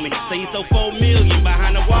fall on me. Say he sold 4 million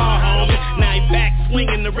behind the wall, homie. Now he back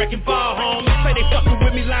swinging the wrecking ball, homie. Say they fucking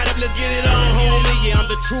with me, line up, let's get it on, homie. Yeah, I'm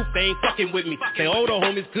the truth, they ain't fucking with me. Say older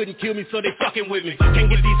homies couldn't kill me, so they fucking with me. Can't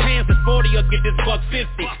get these hands at 40 or get this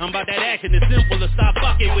 $150. I'm about that action, it's simple to stop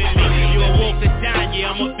fucking with me. You a wolf to dine, yeah,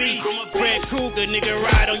 I'm a beast. Fred Cougar, nigga,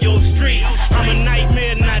 ride on your street. I'm a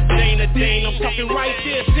nightmare, not Dana Dane. I'm talking right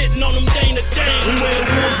there, sitting on them Dana Dane. We wear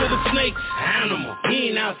wolves with the snakes, animal. He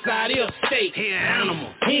ain't outside, he upstate,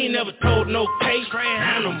 animal. He ain't never told no case,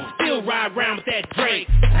 animal. Still ride around with that Drake,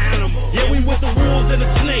 animal. Yeah, we with the wolves and the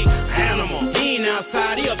snakes, animal. He ain't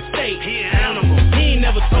outside, he upstate, animal. He ain't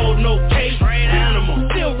never told no case, animal.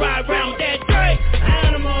 Still ride around with that Drake,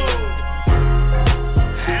 animal.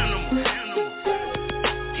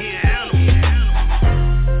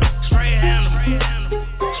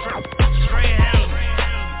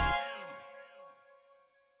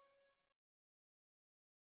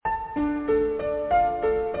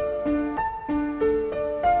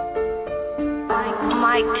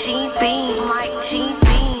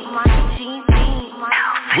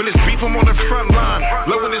 When it's beef, I'm on the front line.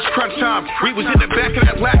 Low when it's crunch time. We was in the back of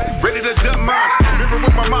that lap, ready to dump mine. Remember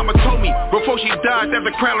what my mama told me before she died, that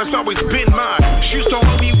the crown has always been mine. She used to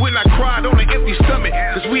hold me when I cried on an empty stomach,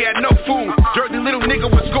 cause we had no food. Dirty little nigga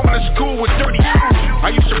was going to school with dirty shoes. I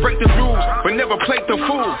used to break the rules, but never played the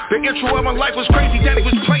fool. The intro of my life was crazy, daddy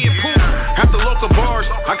was playing pool. At the local bars,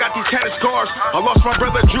 I got these tatted scars. I lost my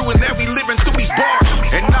brother Drew and now we living through these bars.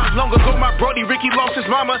 And not long ago my brody Ricky lost his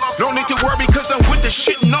mama. No need to worry cause I'm with the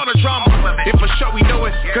shit and all the drama. If for sure we know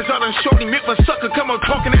it, cause I done showed him if a sucker come on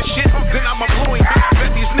talking that shit, then I'm a blowing.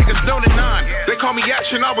 Let these niggas know the 9. They call me me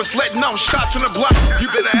action, I was letting off shots on the block. You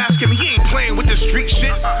better ask him, he ain't playing with the street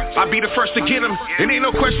shit. I be the first to get him, and ain't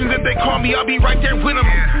no question that they call me, I'll be right there with him.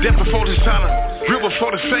 Death before dishonor, real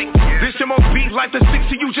before the fake. This MOB like the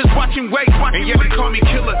 60, you just watching wait. And yeah, they call me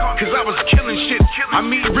killer, cause I was killing shit. I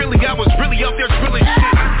mean really, I was really out there drilling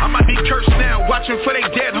shit. I might be cursed now, watching for they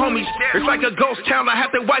dead homies. It's like a ghost town, I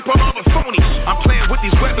have to wipe on all the phonies. I'm playing with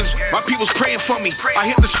these weapons, my people's praying for me. I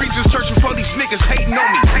hit the streets and searching for these niggas hating on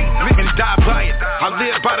me. Live and die by it, I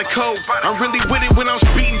live by the code. I'm really with it when I'm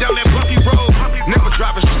speeding down that bumpy road. Never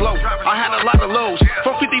driving slow, I had a lot of lows.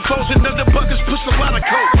 454s and other buckets push a lot of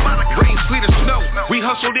coke. Rain, sleet or snow, we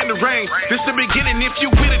hustled in the rain. This the beginning, if you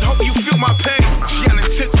with it, hope you feel my pain. Shannon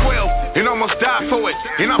took 12 and almost died for it.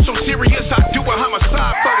 And I'm so serious, I do a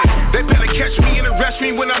homicide for it. They better catch me and arrest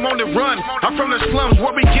me when I'm on the run. I'm from the slums,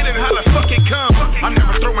 where we get it, how the fuck it come. I'm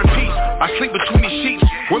never throwing peace, I sleep between these sheets.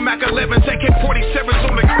 With Mac 11s, AK-47s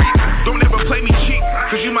on the creek. Don't ever play me cheap,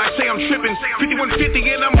 cause you might say I'm tripping. 5150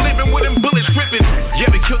 and I'm living with them bullets ripping. Yeah,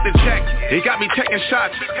 they killed the jack, they got me taking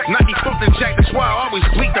shots. 94th and jack, that's why I always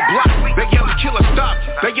bleed the block. They yelling killer stop,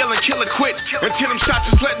 they yelling killer quit. Until them shots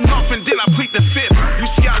is letting off and then I plead the fifth. You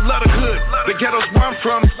see I love the hood, the ghetto's where I'm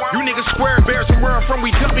from. You niggas square bears and where I'm from,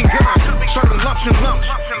 we dumping guns. Serving lumps and lumps,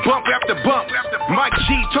 bump after bump. Mike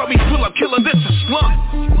G told me pull up killer, this a slump.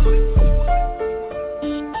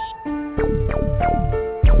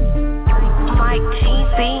 Mike G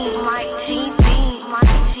Bean, Mike G Bean,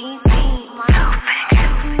 Mike G Bean,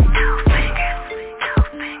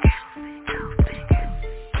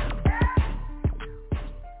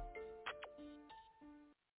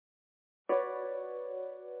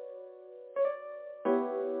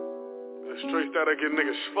 The streets that'll get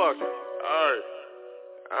niggas fucked.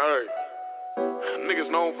 Alright. Niggas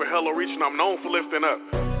known for hella reaching, I'm known for lifting up.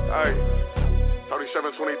 Alright.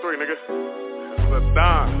 3723, nigga. It's a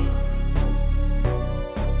dime.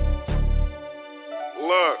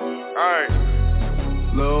 Look, alright.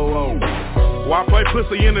 Lil' O. Why play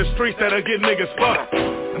pussy in the streets that'll get niggas fucked?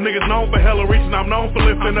 Niggas known for hella reaching, I'm known for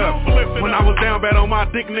lifting up. When I was down bad on my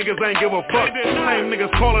dick, niggas ain't give a fuck. Same niggas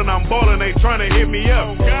calling, I'm ballin', they tryna hit me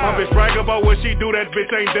up. My bitch brag about what she do, that bitch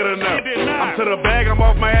ain't did enough. I'm to the bag, I'm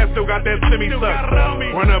off my ass, still got that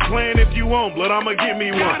semi-suck. Run up playing if you want, blood, I'ma give me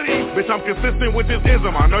one. Bitch, I'm consistent with this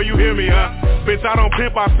ism, I know you hear me, huh? Bitch, I don't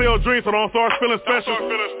pimp, I sell dreams, so don't start feeling special.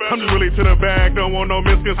 I'm just really to the bag, don't want no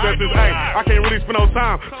misconceptions. Hey, I can't really spend no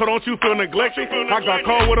time, so don't you feel neglected. I got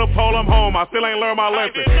caught with a pole, I'm home, I still ain't learned my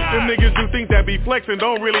lesson. Them niggas you think that be flexing,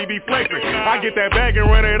 don't really be flexing. I get that bag and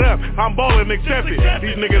run it up, I'm ballin', accept it.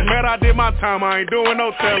 These niggas mad I did my time, I ain't doing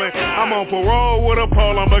no telling. I'm on parole with a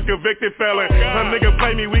pole, I'm a convicted felon. Some nigga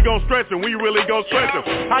play me, we gon' stretch him, we really gon' stretch him.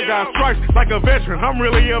 I got stripes like a veteran, I'm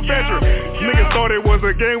really a veteran. Niggas thought it was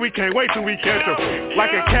a game, we can't wait till we catch him.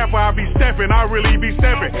 Like a capper, I be steppin', I really be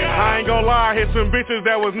steppin'. I ain't gon' lie, I hit some bitches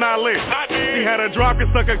that was not lit. He had a drop and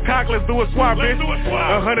suck a cock, let's do a swap, bitch.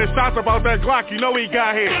 100 shots about that Glock, you know he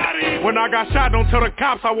got hit. When I got shot, don't tell the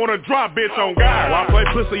cops I wanna drop, bitch, on God. Why play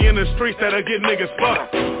pussy in the streets that'll get niggas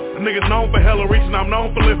fucked? Niggas known for hella reaching, I'm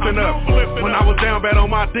known for lifting up. When I was down bad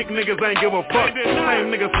on my dick, niggas ain't give a fuck.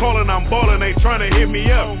 Same niggas calling, I'm ballin', they tryna hit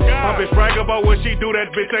me up. My bitch brag about what she do,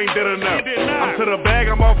 that bitch ain't did enough. I'm to the bag,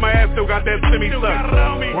 I'm off my ass, still got that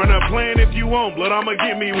semi-suck. Run up playing if you want, blood, I'ma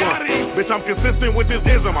give me one. Bitch, I'm consistent with this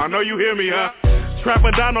ism, I know you hear me, huh?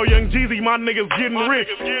 Trappadano, Young Jeezy, my niggas getting rich.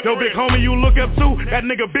 Yo, big homie you look up to, that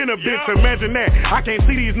nigga been a bitch. Imagine that, I can't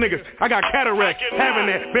see these niggas, I got cataracts. Having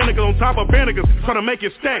that, Bannicles on top of Bannicles, tryna make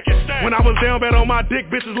it stack. When I was down bad on my dick,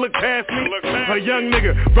 bitches look past me. A young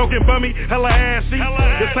nigga, broken bummy, hella assy.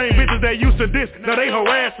 The same bitches that used to diss, now they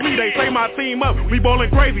harass me. They say my team up, we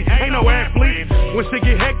ballin' crazy, ain't no athlete. When shit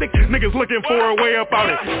get hectic, niggas looking for a way up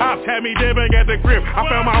out it. Ops had me dead bang at the crib, I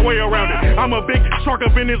found my way around it. I'm a big shark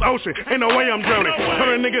up in this ocean, ain't no way I'm drowning.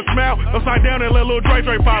 Turn a nigga smile upside down and let little Dre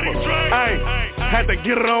pop up. Hey, had to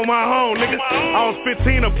get it on my own, nigga. I was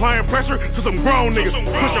 15 applying pressure to some grown niggas.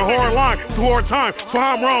 Push a hard line to hard time, so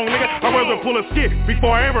I'm wrong, nigga. I'd rather pull a skit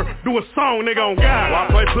before I ever do a song, nigga, on God.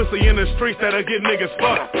 Why play pussy in the streets that'll get niggas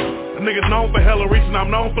fucked? Niggas known for hella reaching,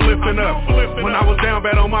 I'm known for lifting up. When I was down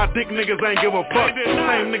bad on my dick, niggas ain't give a fuck.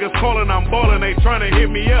 Same niggas calling, I'm ballin', they tryna hit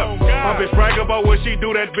me up. My bitch brag about what she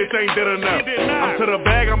do, that bitch ain't did enough. I'm to the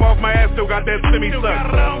bag, I'm off my ass, still got that semi-suck.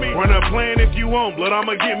 Run up playing if you want, blood,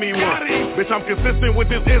 I'ma give me one. Bitch, I'm consistent with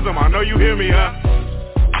this ism, I know you hear me, huh?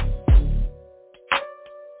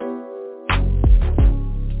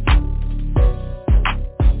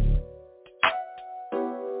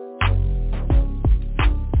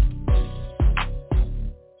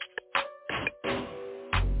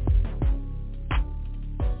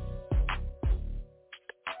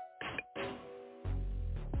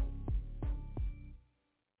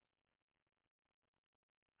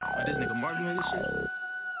 This nigga Marvin made this shit.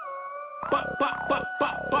 Bop, bop, bop,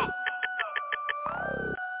 bop, bop.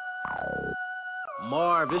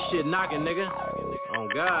 Marv, this shit knocking, nigga. Oh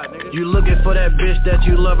God, nigga. You looking for that bitch that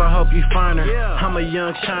you love, I hope you find her. Yeah. I'm a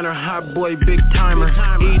young shiner, hot boy, big timer.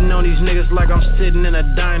 Eating on these niggas like I'm sitting in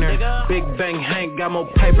a diner. Big Bang Hank got more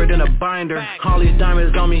paper than a binder. All these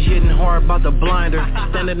diamonds on me hitting hard, about to blind her.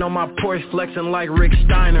 Standing on my porch flexing like Rick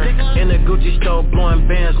Steiner. In the Gucci store blowing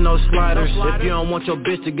bands, no sliders. If you don't want your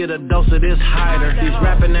bitch to get a dose of this, hide her. These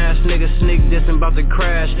rapping ass niggas sneak dissing about to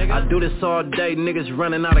crash. I do this all day, niggas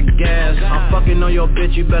running out of gas. I'm fucking on your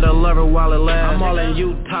bitch, you better love her while it lasts. I'm all in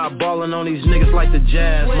Utah, ballin' on these niggas like the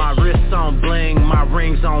Jazz. My wrists on bling, my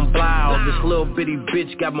rings on blow. This little bitty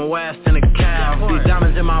bitch got my ass in a cow. These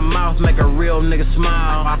diamonds in my mouth make a real nigga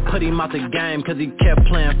smile. I put him out the game cause he kept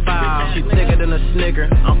playing foul. She thicker than a Snicker,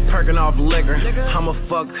 I'm perking off liquor. I'ma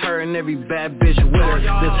fuck her and every bad bitch with her.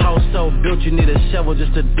 This hoe so built you need a shovel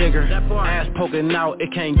just to dig her. Ass poking out,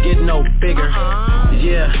 it can't get no bigger.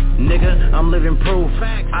 Yeah, nigga, I'm living proof.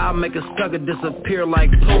 I'll make a sucker disappear like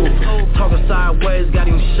poof. Talking sideways, got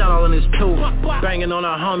him shot all in his tooth. Banging on a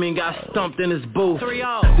homie, got stumped in his booth.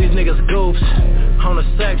 These niggas goofs on the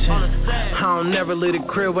section. I don't never leave the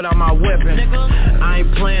crib without my weapon. I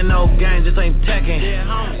ain't playing no games, this ain't Tekken.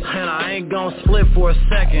 And I ain't gon' split for a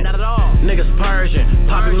second. Niggas Persian,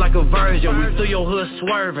 popping like a virgin. We through your hood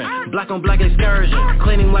swerving. Black on black excursion.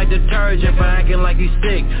 Cleaning like detergent for acting like you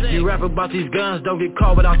sick. You rap about these guns, don't get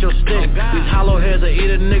caught without your stick. These hollow heads will eat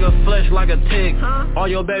a nigga flesh like a tick. All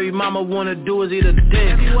your baby mama wanna do is eat a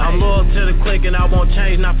dick. I'm loyal to the clique and I won't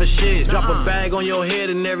change, not for shit. Drop a bag on your head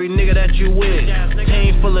and every nigga that you with.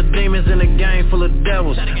 Team full of demons and a gang full of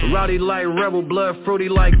devils. Rowdy like rebel, blood fruity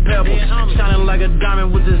like pebbles. Shining like a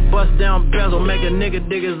diamond with this bust down bezel. Make a nigga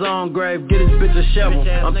dig his own grave, get his bitch a shovel.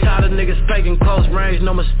 I'm tired of niggas faking, close range,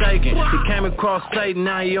 no mistaking. He came across Satan,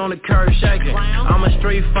 now he on the curb shaking. I'm a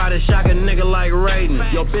street fighter, shock a nigga like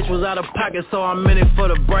Raiden. Your bitch was out of pocket, so I'm in it for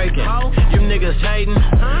the breaking. You niggas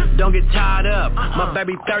hating, don't get tied up. My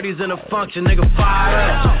baby 30's in a function, nigga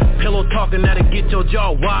fired up. Pillow talking that'll get your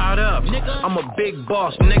jaw wired up. I'm a big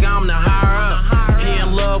boss, nigga, I'm the higher up. He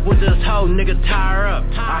in love with this hoe, nigga, tire up.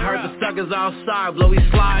 I heard the suckers outside, blow, he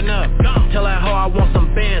sliding up. Tell that hoe I want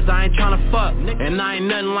some bands, I ain't tryna fuck. And I ain't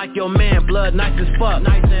nothing like your man, blood nice as fuck.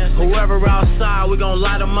 Whoever outside, we gon'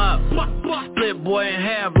 light him up. Split boy in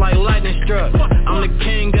half like lightning struck. I'm the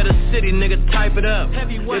king of the city, nigga, type it up.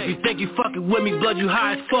 If you think you fucking with me, blood, you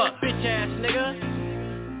high as fuck. Bitch ass nigga.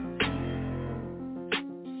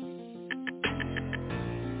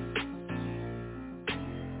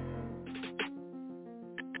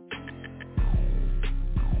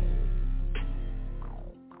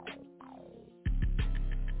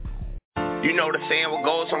 You know the saying, what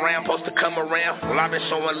goes around supposed to come around. Well, I've been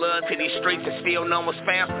showing love to these streets and still no one's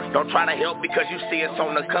found. Don't try to help because you see us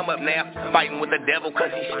on the come up now. Fighting with the devil cause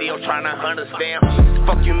he's still trying to hunt us down.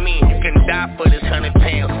 Fuck you mean, you can die for this 100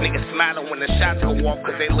 pounds. Niggas smiling when the shots go off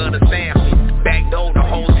cause they love the sound. Back door, the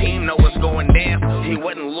whole team know what's going down. He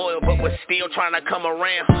wasn't loyal but was still trying to come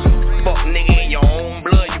around. Fuck nigga in your own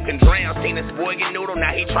blood, you can drown. Seen this boy get noodle,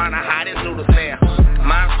 now he trying to hide his noodles now.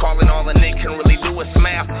 Mine's calling, all a nigga can really do is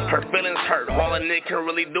smile. Her feelings hurt, all a nigga can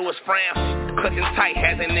really do is frown. Clutching tight,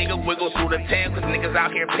 has a nigga wiggle through the town. Cause niggas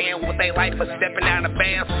out here paying with their life for stepping out of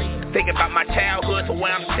bounds. Think about my childhood to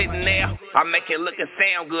where I'm sitting now. I make it look and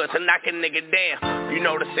sound good to knock a nigga down. You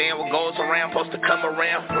know the saying, what goes around supposed to come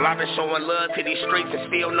around. Well, I've been showing love to these streets and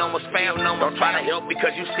still no one's found. Don't try to help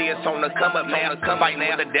because you see us on the come up now. Fighting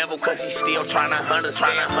with the devil cause he's still trying to hunt us.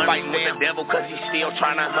 Fighting with the devil cause he's still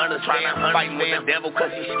trying to hunt us. Fighting with the devil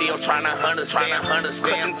cause he's still trying to hunt us.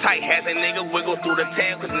 Clutching tight, has a nigga wiggle through the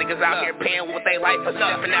town. Cause niggas out here paying with their life for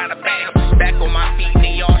stepping out of bounds. Back on my feet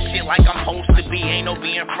and y'all shit like I'm supposed to be. Ain't no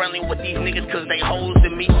being friendly with these niggas cause they hoes to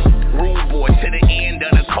me. Rude boy to the end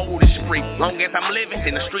of the coldest street. Long as I'm living,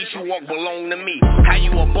 then the streets you walk belong to me. How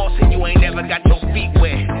you a boss and you ain't never got your feet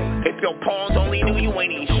wet? If your pawns only knew you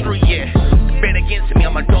ain't even street yet. Bet against me,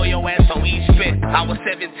 I'ma throw your ass on each bet. I was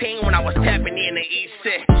 17 when I was tapping in the east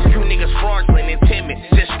set. You niggas fraudulent and timid,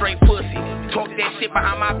 just straight pussy. Talk that shit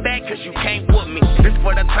behind my back cause you can't whoop me. This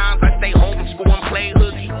for the times I stay home from school and play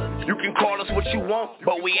hooky. You can call us what you want,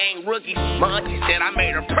 but we ain't rookies. My auntie said I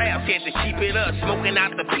made her proud, said to keep it up. Smoking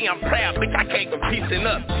out the P, I'm proud, bitch, I can't go piecing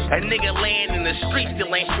up. A nigga laying in the street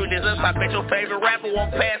still ain't sure as us. I bet your favorite rapper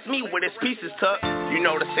walk past me with his pieces tucked. You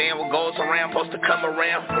know the saying, what goes around supposed to come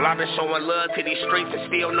around. Well, I've been showing love to these streets and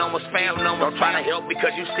still no one's found. Don't try to help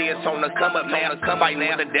because you see it's on the come up now. Fight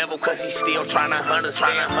now the devil cause he's still trying to hunt us.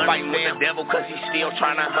 Fight with the devil cause he's still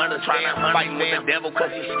trying to hunt us. Fight with the devil cause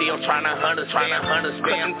he's still trying to hunt us.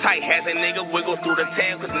 Put them tight, has a nigga wiggle through the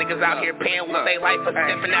town cause niggas out here paying with their life for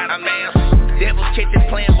stepping out of man. Devil's kitchen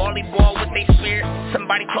playing volleyball with they spirit.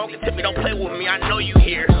 Somebody talking to me, don't play with me, I know you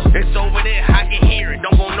here. It's over there, I can hear it,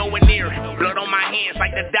 don't go nowhere near it. Blood on my hands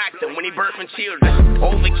like the doctor when he birthing children.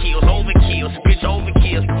 Overkills, bitch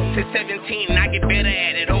overkills. Since 17 and I get better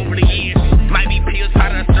at it over the years. Might be pills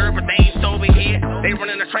out of the stir, but they ain't sober here. They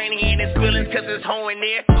running the training in his feelings cause it's home in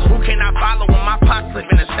there. Who can I follow when my pops live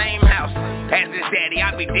in the same house? As his daddy,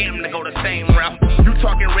 I'd be damned to go the same route. You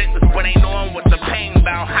talking reckless, but ain't knowing what the pain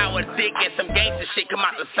about. How a dick and some gangster shit come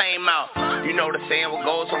out the same mouth. You know the saying, what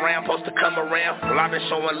goes around supposed to come around. Well, I've been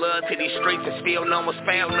showing love to these streets and still no one's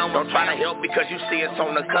found. Don't try to help because you see it's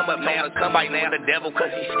on the come up now. Fight now the devil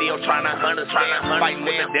cause he's still trying to hunt us. Fight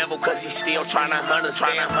with the devil cause he's still trying to hunt us.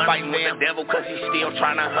 Fight with the devil cause he's still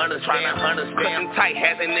trying to hunt us. Put them tight,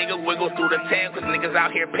 has a nigga wiggle through the town cause niggas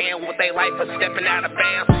out here paying with their life for stepping out of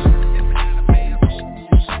bounds.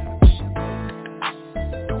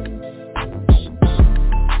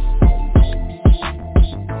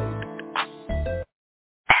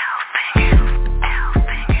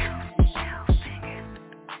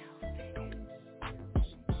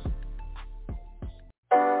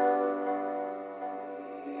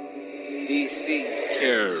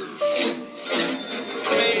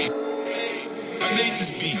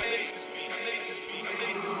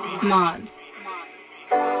 Mod.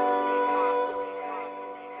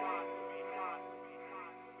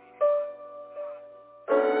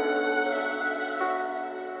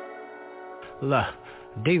 Look,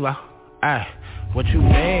 D-Lil, ay, what you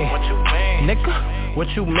mean? Nigga, what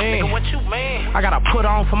you mean? I gotta put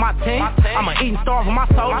on for my team. I'm a eating star for my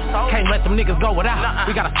soul. Can't let them niggas go without.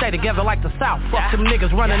 We gotta stay together like the South. Fuck them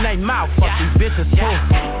niggas running they mouth. Fuck these bitches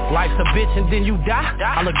too. Life's a bitch and then you die.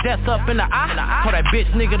 I look death up in the eye. Told that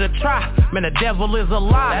bitch nigga to try. Man, the devil is a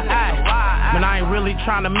lie. Man, I ain't really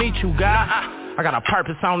trying to meet you, God. I got a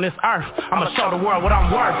purpose on this earth. I'ma show the world what I'm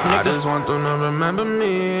worth, nigga. I just want them to remember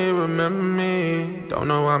me. Don't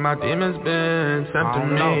know why my demons been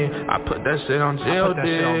tempting me. I put that shit on G.O.D.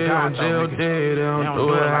 They don't do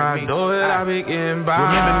it, I do it, I be getting by.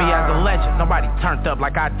 Remember me as a legend, nobody turned up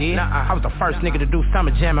like I did. I was the first nigga to do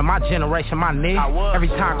summer jam in my generation, my nigga. Every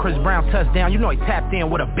time Chris Brown touchdown, you know he tapped in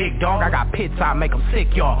with a big dog. I got pits, I make them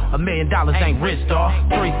sick, y'all. $1 million ain't rich, dog.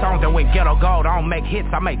 3 songs that went ghetto gold, I don't make hits,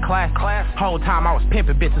 I make class. Whole time I was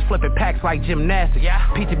pimping bitches, flipping packs like gymnastics.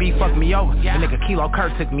 PTB fucked me over, the nigga Kilo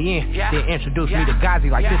Kurt took me in. Then introduced me to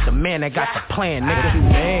Gazi like this the man that got the plan, nigga.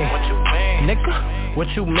 What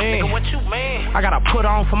you mean? Nigga, what you mean? I gotta put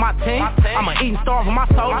on for my team. I'm a eating star for my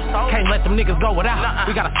soul. Can't let them niggas go without.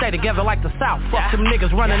 We gotta stay together like the South. Fuck them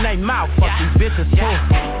niggas running they mouth. Fuck these bitches too.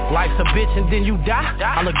 Life's a bitch and then you die.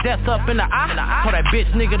 I look death up in the eye. Told that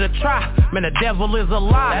bitch nigga to try. Man, the devil is a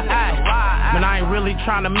lie. Man, I ain't really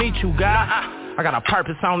trying to meet you, God. I got a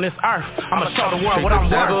purpose on this earth. I'ma show the world what I'm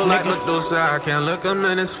worth, like Medusa, I can't look him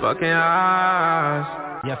in his fucking eyes.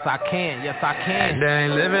 Yes, I can. Yes, I can. They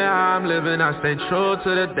ain't living how I'm living. I stay true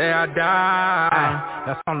to the day I die.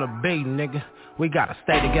 That's on the beat, nigga. We gotta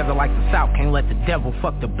stay together like the South. Can't let the devil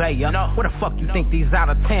fuck the Bay, yeah. Where the fuck you think these out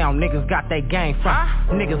of town niggas got they game from?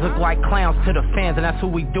 Niggas look like clowns to the fans and that's who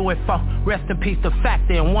we do it for. Rest in peace to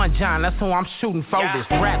Factor and One John, that's who I'm shooting for. This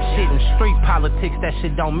rap shit and street politics, that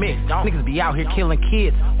shit don't mix. Niggas be out here killing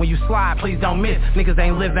kids. When you slide, please don't miss. Niggas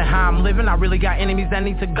ain't living how I'm living. I really got enemies that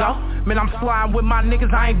need to go. Man, I'm sliding with my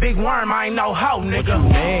niggas. I ain't Big Worm, I ain't no hoe, nigga.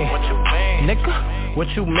 What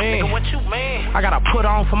you mean? Nigga, what you mean? I gotta put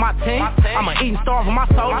on for my team. I'm a eating star for my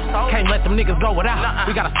soul. Can't let them niggas go without.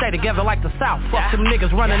 We gotta stay together like the South. Fuck them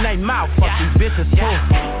niggas running they mouth. Fuck these bitches too.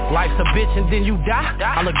 Life's a bitch and then you die.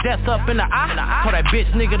 I look death up in the eye. Told that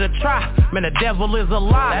bitch nigga to try. Man, the devil is a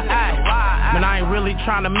lie. Man, I ain't really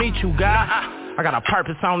trying to meet you, God. I got a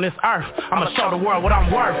purpose on this earth. I'ma show the world what I'm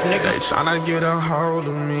worth, nigga. They tryna get a hold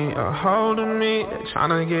of me, a hold of me. They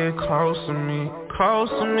tryna get close to me, close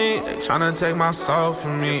to me. They tryna take my soul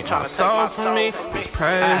from me, my soul from me.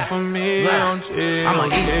 Pray for me on G. I'm a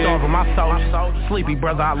eat star for my soul. Sleepy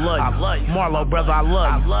brother, I love you. Marlo brother, I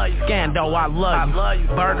love you. Scando, I love you.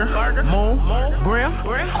 Burger, Moon, Brim,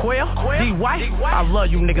 Quill, D-White. I love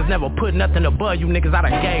you niggas, never put nothing above you niggas. I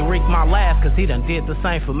done gave Reek my last, cause he done did the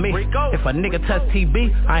same for me. If a nigga touch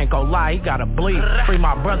TB, I ain't gon' lie, he gotta bleed. Free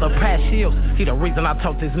my brother Pat Shields, he the reason I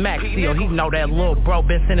told this Max seal. He know that little bro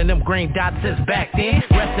been sending them green dots since back back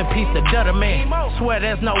then. Rest in peace to Dutta Man. Swear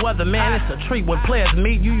there's no other man. It's a treat when players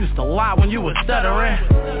meet. You used to lie when you was stuttering.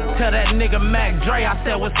 Tell that nigga Mac Dre, I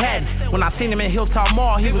said what's happening. When I seen him in Hilltop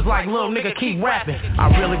Mall, he was like, little nigga, keep rapping. I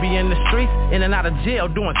really be in the streets, in and out of jail,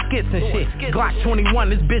 doing skits and shit. Glock 21,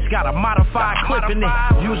 this bitch got a modified clip in it.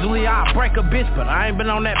 Usually I break a bitch, but I ain't been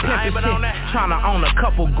on that pimpin' shit. Tryna own a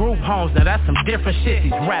couple group homes, now that's some different shit.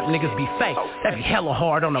 These rap niggas be fake, that be hella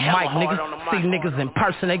hard on the mic, nigga. See niggas in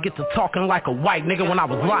person, they get to talking like a white nigga. When I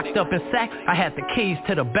was locked up in Sac, I had the keys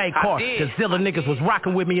to the Bay car. The Zilla niggas was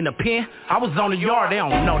rocking with me in the pen. I was on the yard, they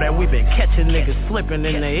don't know that we been catching niggas slipping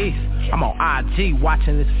in the east. I'm on IG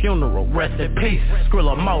watching his funeral, rest in peace.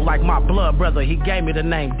 Skrilla Mo like my blood brother, he gave me the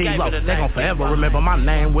name D-Lil. They gon' forever remember my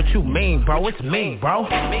name, what you mean, bro? It's me, bro.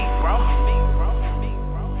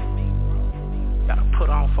 Gotta put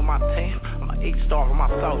on for my team, I'ma eat, starve for my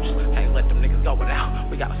soldiers. Can't let them niggas go without.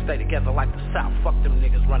 We gotta stay together like the South. Fuck them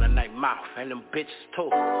niggas running their mouth, and them bitches too.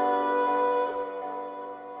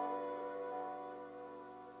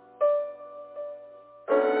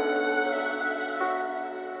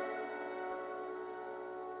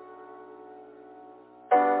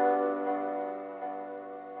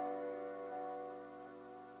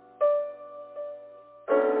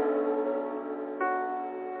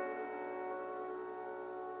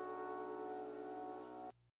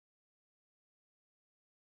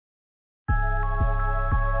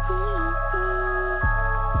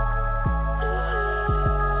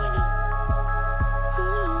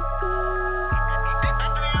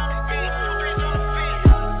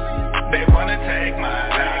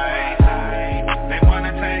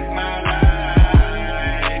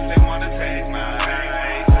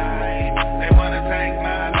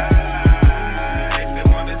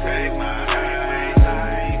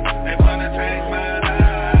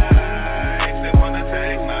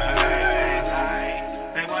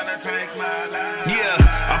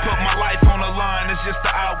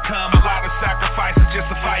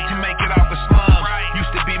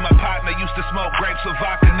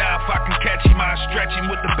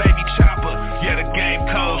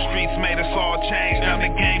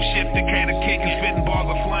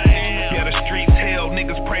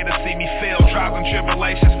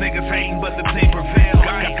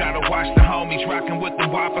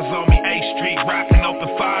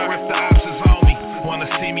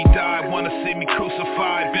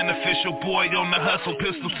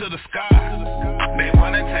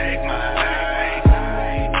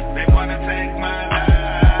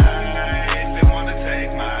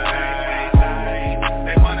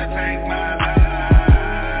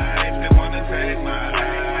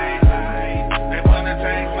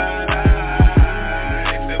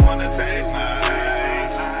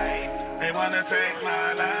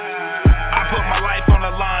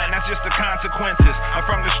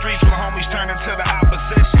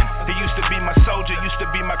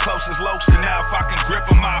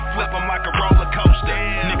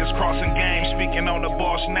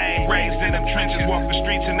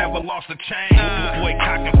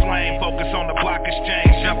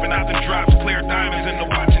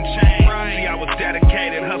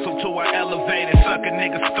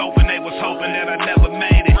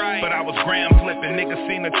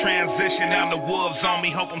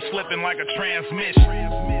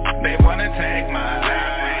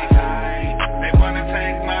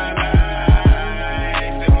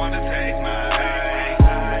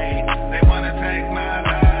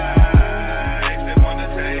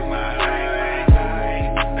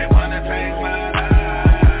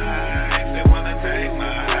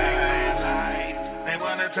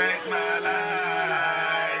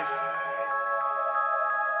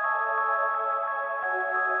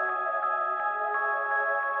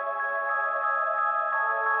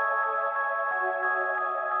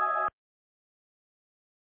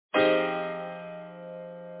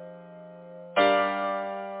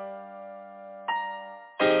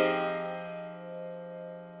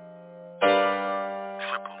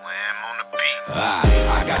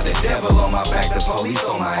 I got the devil on my back, the police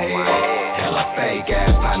on my head. Hella fake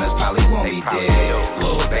ass partners probably want me dead.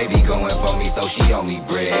 Little baby going for me, so she owe me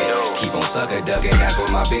bread. Keep on sucker ducking, that's what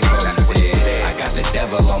my big brother said. I got the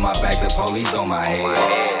devil on my back, the police on my head.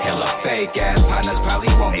 Hella fake ass partners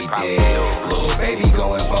probably want me dead. Little baby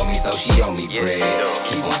going for me, so she owe me bread.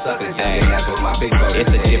 Keep on sucker ducking, that's what my big brother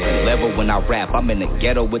said. It's a different level ghetto when I rap. I'm in the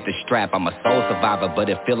ghetto with the strap. I'm a soul survivor, but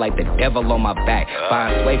it feel like the devil on my back.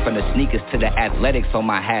 Find sway from the sneakers to the athletics on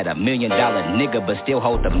my hat. $1 million nigga, but still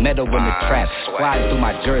hold the metal in the trap. Slide through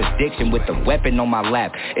my jurisdiction with the weapon on my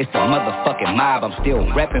lap. It's the motherfucking mob, I'm still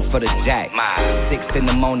reppin' for the jack. 6 in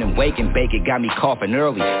the morning, waking, bacon got me coughing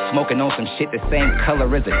early. Smoking on some shit the same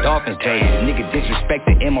color as a Dolphins jersey. Nigga disrespect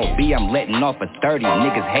the MOB, I'm letting off a 30.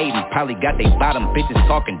 Niggas hating, probably got they bottom bitches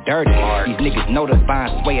talking dirty. These niggas know the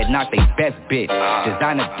fine sway and not they best bitch.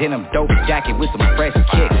 Designer denim dope jacket with some fresh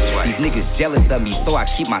kicks. These niggas jealous of me, so I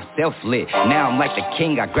keep myself lit. Now I'm like the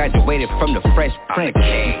king, I graduated from the Fresh Prince.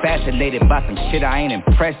 You fascinated by some shit I ain't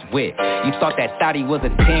impressed with. You thought that thotty was a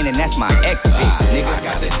 10 and that's my ex bitch, nigga. I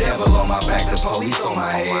got the devil on my back, the police on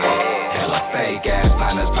my head. Hella fake ass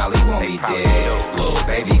partners probably want me dead. Little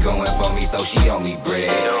baby going for me, so she owe me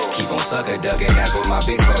bread. Keep on sucker ducking, that's what my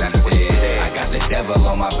big brother said. I got the devil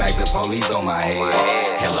on my back, the police on my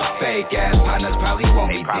head. Hella fake ass partners probably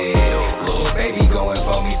want me dead. Little baby going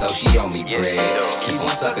for me, so she owe me bread. Keep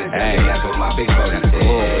on sucker ducking, that's what my big brother said.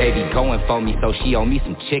 Little baby going for me, so she owe me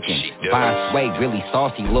some chicken. Fine sway, really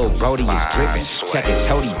saucy, little Brody is drippin'.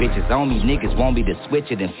 Checkin' toady bitches on me, niggas want me to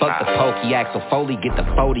switch it. And fuck the pokey Axel Foley, get the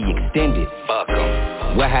 40 extended. Fuck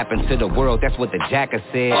em. What happened to the world, that's what the jacker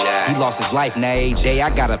said. He lost his life, now every day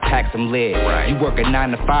I gotta pack some lead. You work a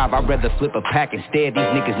 9 to 5, I'd rather flip a pack instead.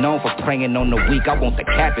 These niggas known for praying on the weak, I want the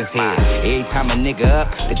captain's head. Every time a nigga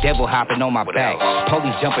up, the devil hopping on my back.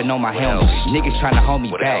 Police jumping on my helmet, niggas trying to hold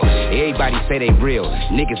me back. Everybody say they real,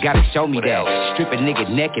 niggas gotta show me that. Strip a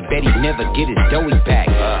nigga naked, bet he never get his doughy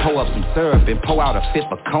back. Pour up some syrup and pour out a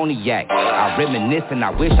fifth of cognac. I reminisce and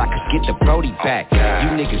I wish I could get the Brody back.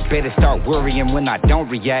 You niggas better start worrying when I don't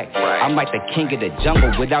react. I'm like the king of the jungle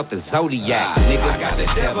without the Zodiac, nigga. I got the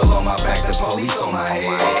devil on my back, the police on my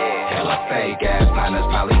head. Hella fake ass partners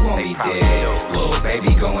probably want me dead. Little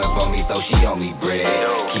baby going for me, so she owe me bread.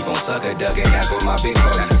 Keep on sucker ducking, that's what my big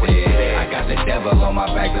brother said. I got the devil on my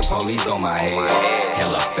back, the police on my head.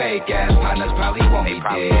 Hella fake ass partners probably want me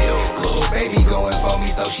dead. Little baby going for me,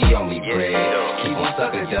 so she owe me bread. Keep on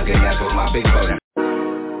sucker ducking, that's what my big brother.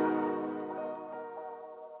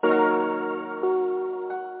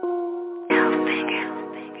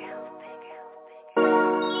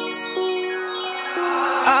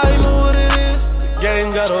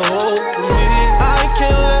 Gang got a hold of me. I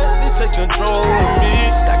can't let it take control of me.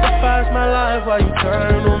 Sacrifice my life while you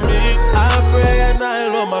turn on me. I pray at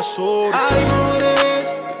night, Lord, my soul. I know it is.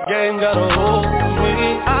 Gang got a hold of me.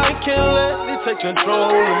 I can't let it take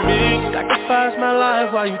control of me. Sacrifice my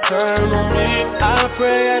life while you turn on me. I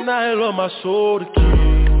pray at night, Lord, my soul to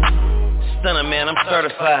keep. Stunner, man, I'm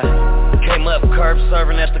certified. Came up curb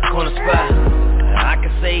serving at the corner spot. I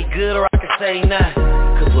can say good or I can say not.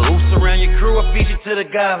 Cause with oops around your crew, I feed you to the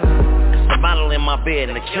goblin. Cause the model in my bed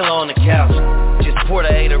and the killer on the couch. Just poured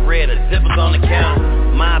a 8 of red, the zippers on the counter.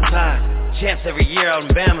 My pie, champs every year out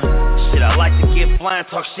in Bama. Shit, I like to get flying,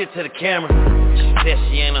 talk shit to the camera. She said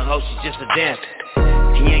she ain't a hoe, she just a dancer.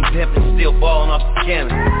 He ain't pimpin', still ballin' off the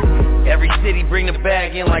scanner. Every city bring the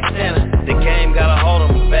bag in like Santa. The game got a hold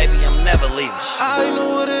of me, baby, I'm never leaving. I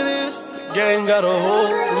know what it is. Gang got a hold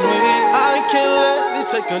of me. I can't let it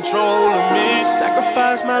take control of me.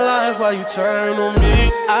 Sacrifice my life while you turn on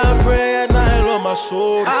me. I pray at night, Lord, my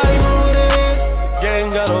soul. I know it is.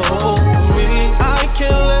 Gang got a hold of me. I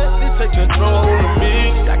can't let it take control of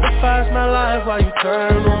me. Sacrifice my life while you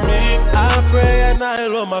turn on me. I pray at night,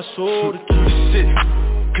 Lord, my soul to keep shit.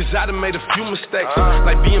 Cause I done made a few mistakes,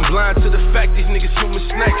 like being blind to the fact these niggas human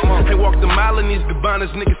snakes. They walk the mile in these gabanas,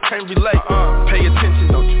 niggas can't relate. Pay attention,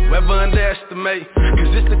 don't you ever underestimate.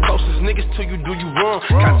 Cause it's the closest niggas to you do you wrong.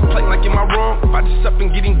 Contemplate like am I wrong, if I just up and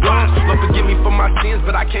getting gone. Lord forgive me for my sins,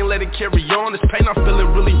 but I can't let it carry on. This pain I'm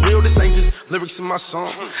feeling really real, this ain't just lyrics in my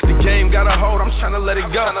song. The game got a hold, I'm tryna let it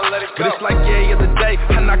go. But it's like yeah, the day,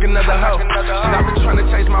 I knock another hoe. Shit, I've been trying to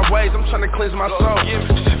change my ways, I'm trying to cleanse my soul.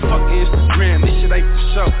 Shit, fucking Instagram, this shit ain't for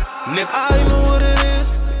show. Nigga. I know what it is.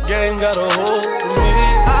 Gang got a hold of me.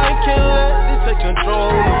 I can't let it take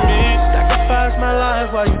control of me. Sacrifice my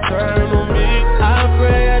life while you turn on me. I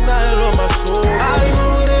pray at night, Lord, my soul. I know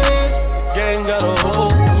what it is. Gang got a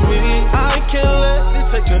hold of me. I can't let it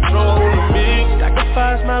take control of me.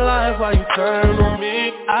 Sacrifice my life while you turn on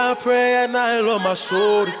me. I pray at night, Lord, my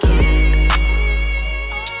soul to keep.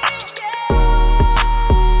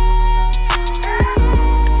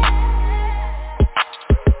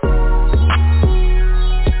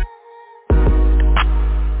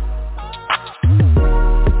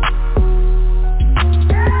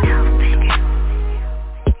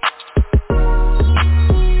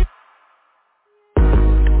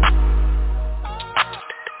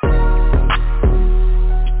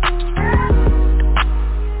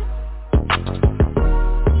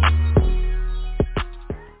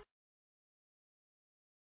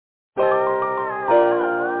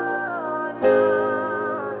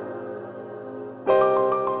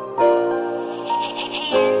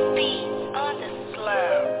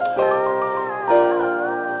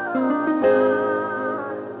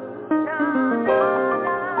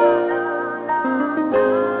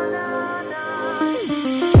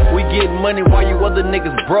 Money while you other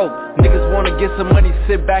niggas broke. Niggas wanna get some money,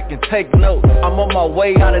 sit back and take notes. I'm on my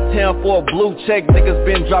way out of town for a blue check. Niggas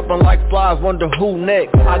been dropping like flies, wonder who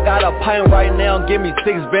next. I got a pint right now, give me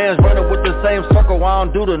 6 bands. Running with the same circle, I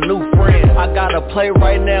don't do the new friend. I got a play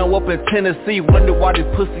right now up in Tennessee. Wonder why these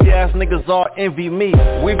pussy ass niggas all envy me.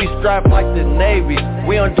 We be strapped like the Navy.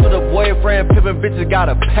 We don't do the boyfriend, pimpin' bitches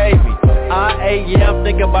gotta pay me. I'm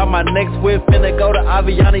thinking about my next whip. Finna go to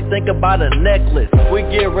Aviani, think about a necklace. We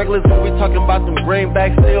get reckless when we talking about them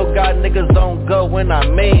greenbacks. Still got niggas on go when I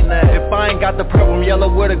mean that. If I ain't got the purple and yellow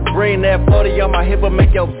with a green, that 40 on my hip will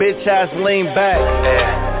make your bitch ass lean back.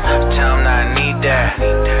 Yeah, tell 'em that I need that.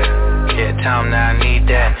 Yeah, tell 'em that I need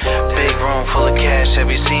that. Big room full of cash, have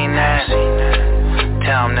you seen that?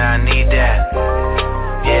 Tell 'em that I need that.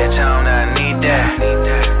 Yeah, tell 'em that I need that.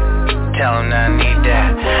 Tell 'em that I need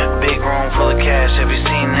that. Big room full of cash, have you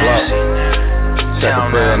seen that? Check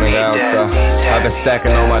the bread, nigga, out, so I've been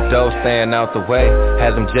stacking on my dough, staying out the way.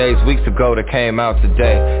 Had them J's weeks ago that came out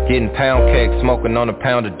today. Getting pound cake, smoking on a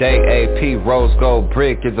pound a day. AP, rose gold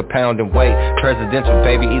brick is a pound in weight. Presidential,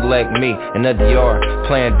 baby, elect me in the DR.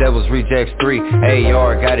 Playing Devil's Rejects 3.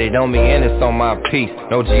 AR, got it on me and it's on my piece.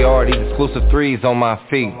 No GR, these exclusive 3s on my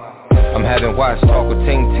feet. I'm having watch talk with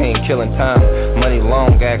Ting Ting, killing time. Money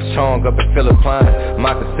long, axe Chong up at Philippines.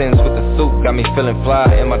 Moccasins with the suit, got me feeling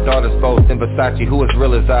fly. And my daughter's both in Versace, who as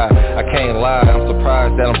real as I can't lie, I'm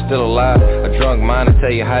surprised that I'm still alive. A drunk mind to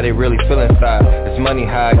tell you how they really feel inside. This money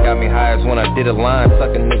high got me high as when I did a line.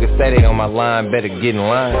 Suckin' niggas say they on my line, better get in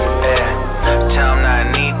line. Yeah, tell 'em that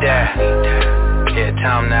I need that. Yeah,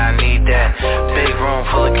 tell 'em that I need that. Big room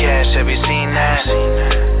full of cash, have you seen that?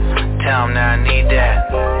 Tell 'em that I need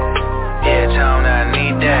that. Yeah, tell 'em that I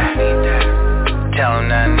need that. Tell 'em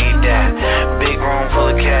that I need that. Big room full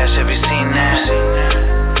of cash, have you seen that?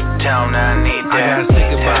 Tell 'em that I need that. I got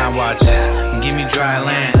sick of buying watches, give me dry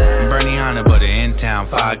land. Bernie Honda butter in town,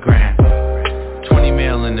 $5 grand. 20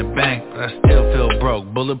 mil in the bank, but I still feel broke.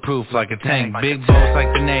 Bulletproof like a tank, big boats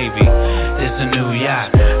like the Navy. It's a new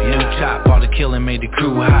yacht, new chop, all the killing made the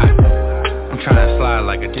crew hot. I'm trying to slide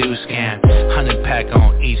like a do scan. 100 pack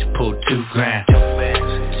on each, pull 2 grand.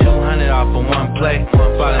 200 off of one play.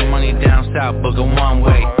 Follow the money down south, book a one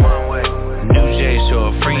way. New J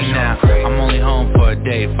show free now. I'm only home for a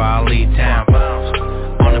day if I leave town.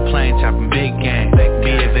 On the plane chopping big game.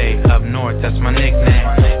 B of A up north, that's my nickname.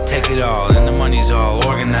 Take it all and the money's all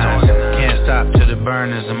organized. Can't stop till the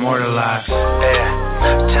burn is immortalized.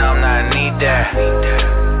 Yeah, tell 'em that I need that.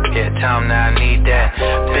 Yeah, tell 'em that I need that.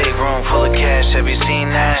 Big room full of cash, have you seen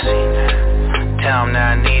that? Tell 'em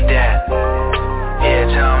that I need that. Yeah,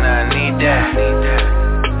 tell 'em that I need that.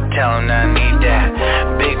 Tell 'em that I need that.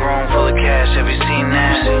 Big room full of cash, have you seen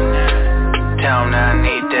that? Tell 'em that I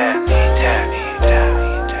need that. Need that, need that,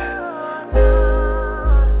 need that.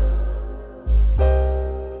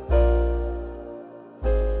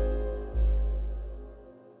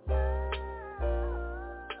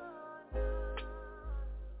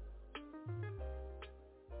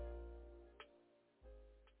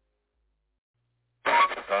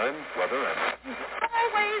 Time, weather, and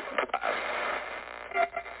highways.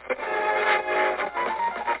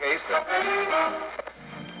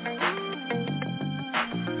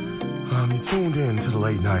 You tuned in to the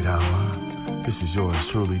late night hour. This is yours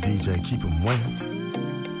truly, DJ Keep 'em Wet.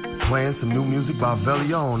 Playing some new music by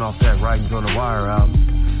Vellione off that Writings on the Wire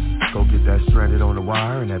album. Go get that Stranded on the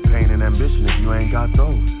Wire and that Pain and Ambition if you ain't got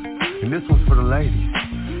those. And this one's for the ladies,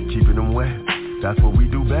 keeping them wet. That's what we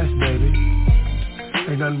do best, baby.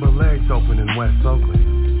 Ain't nothing but legs open in West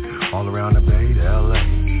Oakland. All around the Bay to LA,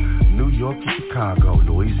 New York to Chicago,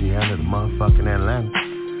 Louisiana to motherfucking Atlanta.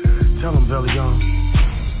 Tell them, Vellione.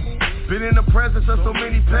 Been in the presence of so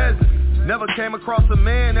many peasants. Never came across a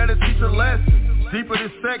man that'll teach a lesson. Deeper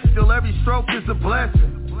than sex, still every stroke is a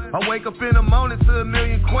blessing. I wake up in the morning to a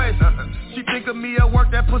million questions. She think of me at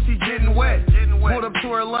work, that pussy getting wet. Pulled up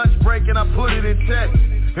to her lunch break and I put it in check.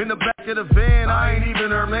 In the back of the van, I ain't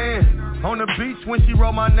even her man. On the beach when she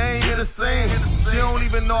wrote my name in the sand. She don't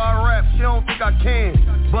even know I rap, she don't think I can.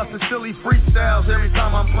 Bustin' silly freestyles every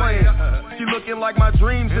time I'm playing. She looking like my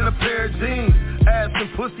dreams in a pair of jeans. Ass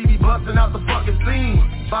and pussy be bustin' out the fucking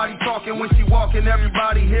scene. Body talking when she walking,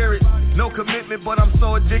 everybody hear it. No commitment, but I'm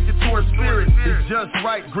so addicted to her spirit. It's just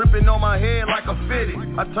right, gripping on my head like a fitted.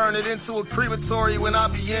 I turn it into a crematory when I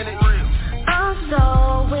be in it. I'm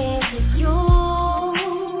so into you.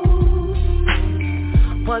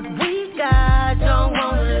 What we got, don't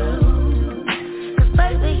wanna lose. 'Cause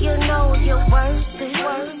you're worth it.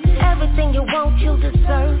 Everything you want, you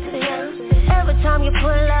deserve it. Every time you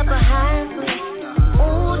pull up behind me,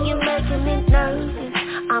 ooh, you're making me nervous.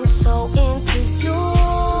 I'm so into you.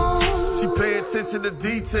 She pay attention to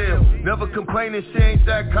detail, never complaining, she ain't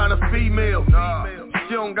that kind of female.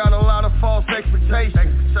 She don't got a lot of false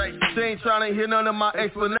expectations. She ain't tryna hear none of my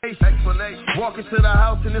explanations. Walk into the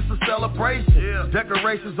house and it's a celebration.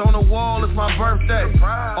 Decorations on the wall, it's my birthday.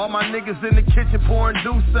 All my niggas in the kitchen pouring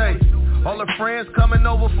Douce. All her friends coming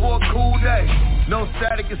over for a cool day. No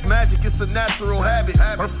static, it's magic, it's a natural habit.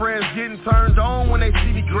 Her friends getting turned on when they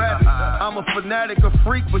see me grab it. I'm a fanatic, a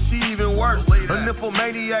freak, but she even worse. A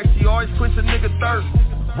nymphomaniac, she always quench a nigga thirst.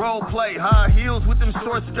 Role play, high heels with them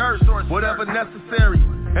short skirts, whatever necessary.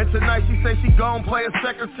 And tonight she say she gon' play a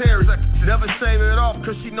secretary. Never shave it off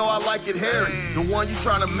cause she know I like it hairy. The one you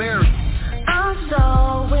tryna marry. I'm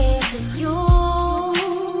so into you.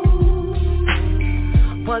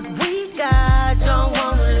 What we got, don't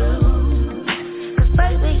wanna lose. Cause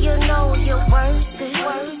baby, you know you're worth it.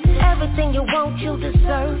 Everything you want, you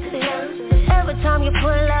deserve it. Every time you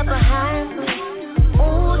pull up behind me,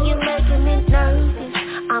 ooh, you're making me nervous.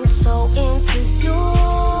 I'm so into you.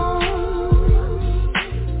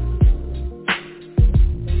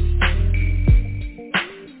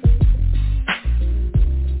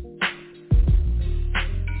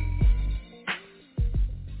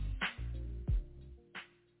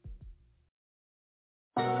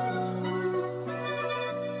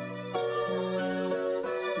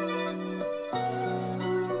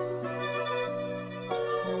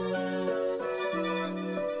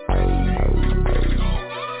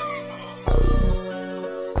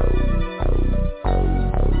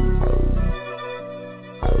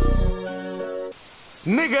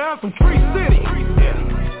 Nigga, I'm from Tree City. Yeah.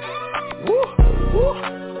 Woo, woo.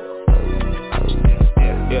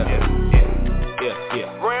 Yeah.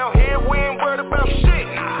 Round here, we ain't worried about shit.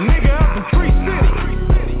 Nigga, I'm from Tree City.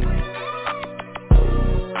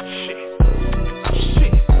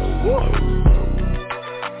 Shit. Woo.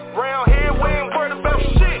 Round here, we ain't worried about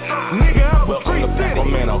shit. Nigga, I'm from Tree City.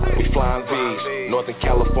 Sacramento, we flying V's. Northern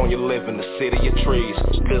California, live in the city of trees.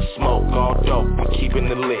 Good smoke, all dope, we keeping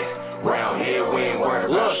it lit. Round here, we ain't worried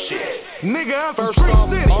about shit. Nigga, I'm First from off,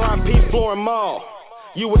 Tree City. R.I.P. Floor and Mall.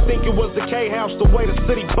 You would think it was the K-House the way the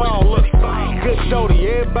city ball. Look, good shorty,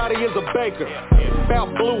 everybody is a baker. Bout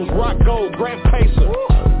blues, rock gold, Grand Pacer.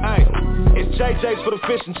 Hey, it's JJ's for the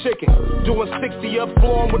fish and chicken. Doing 60 up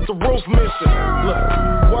flooring with the roof missing. Look,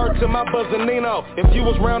 word to my buzzin' Nino. If you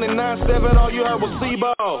was rounding 9-7, all you heard was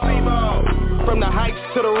C-Ball. From the heights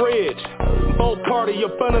to the ridge, both party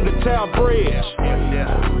up under the Tower Bridge.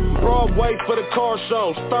 Broadway for the car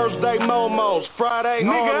shows, Thursday Momos, Friday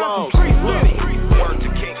Harlows. Word to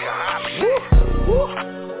King Kahami.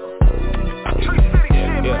 Tree City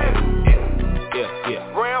shit, man.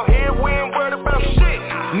 Yeah. Round here, we ain't worried about shit.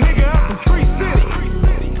 Nigga, I'm from Tree City.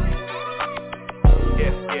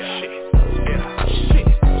 Shit.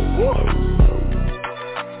 Woo.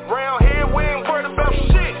 Round here, we ain't worried about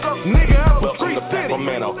shit. Nigga, I'm from Tree City.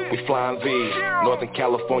 Sacramento, we flying V's. Northern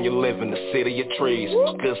California, live in the city of trees.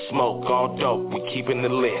 Good smoke, all dope, we keeping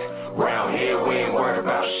it lit. Round here, we ain't worried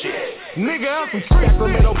about shit. Nigga, I'm from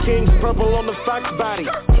Sacramento Kings, purple on the Fox body.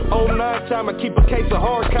 09 time, I keep a case of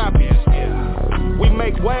hard copies. We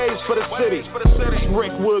make waves for the city.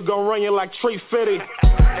 Rick Wood gon' run you like Tree Fitty.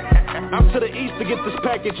 I'm to the east to get this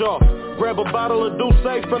package off. Grab a bottle of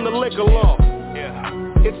Douce from the liquor law.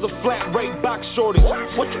 It's a flat rate box shortage.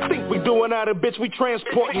 What you think we doing out of bitch? We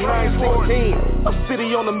transporting 916. A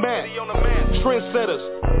city on the map. Trendsetters.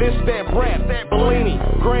 This, that, rap. Bellini,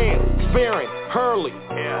 Grand, Farron, Hurley.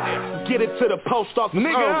 Get it to the post office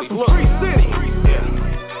nigga, early. I'm from Tree City.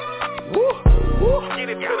 Woo. Get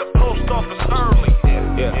it to the post office early.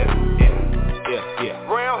 Yeah.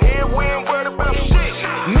 Round here, we ain't worried about shit.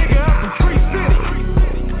 Nigga, I'm from Tree City.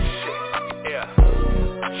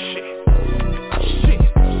 Shit.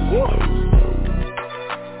 Woo.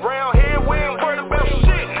 Round here, we ain't worried about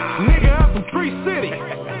shit. Nigga, I'm from Tree City.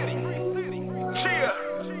 Cheer.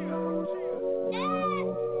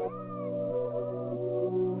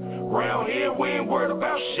 Round here, we ain't worried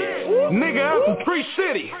about shit. Nigga, I'm from Tree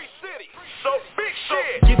City. So big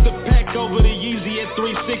shit. Get the pack over the Yeezy at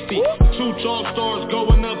 360. Two tall stars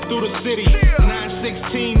going up through the city.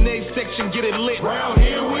 916 next section, get it lit. Round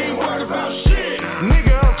here, we ain't worried about shit.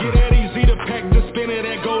 Nigga, get that easy to pack the spin of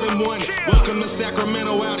that golden one. Welcome to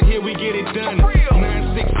Sacramento, out here we get it done.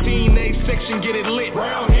 916 next section, get it lit.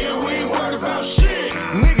 Round here, we ain't worried about shit.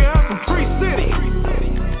 Nigga, I'm from Tree City.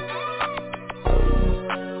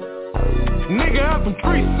 Nigga, I'm from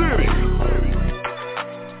Tree City.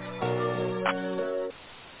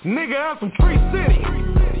 Nigga, I'm from Tree City.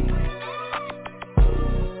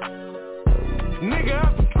 Nigga,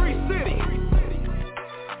 I'm from Tree City.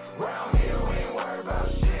 Round here, we ain't worried about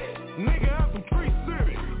shit. Nigga, I'm from Tree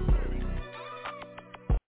City.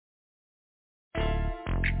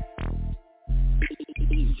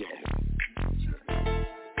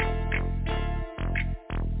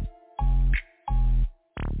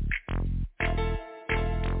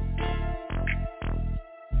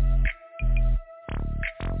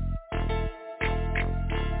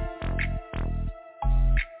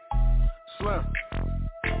 Slim.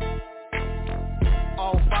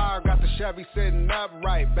 On fire, got the Chevy sitting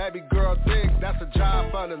upright. Baby girl thick, that's a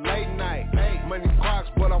job for the late night. Money Crocs,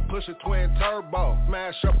 but I'm pushing twin turbo.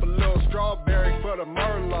 Smash up a little strawberry for the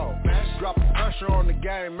Merlot. Drop the pressure on the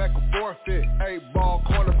game, make a forfeit. 8-ball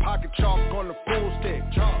corner pocket chalk on the pool stick.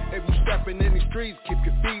 If you stepping in the streets, keep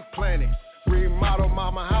your feet planted. Remodel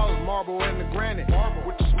mama house, marble in the granite.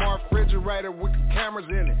 With the smart refrigerator with the cameras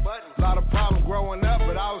in it. Lot of problems growing up,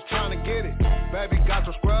 but I was trying to get it. Baby got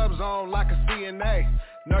your scrubs on like a CNA.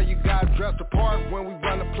 Know you got dressed apart when we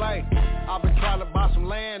run the play. I've been trying to buy some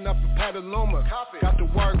land up in Petaluma. Got to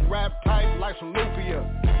work rap tight like some Lupia.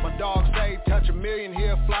 My dog say touch $1 million,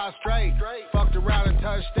 he'll fly straight. Fucked around and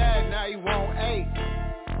touched that, now he want 8.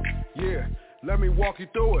 Yeah. Let me walk you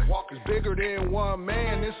through it. It's bigger than one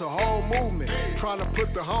man, it's a whole movement. Trying to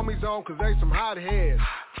put the homies on cause they some hot heads.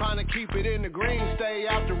 Trying to keep it in the green, stay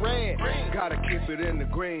out the red. Gotta keep it in the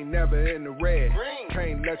green, never in the red.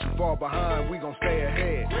 Can't let you fall behind, we gon' stay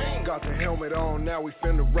ahead. Got the helmet on, now we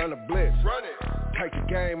finna run a blitz. Take the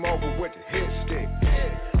game over with the hit stick.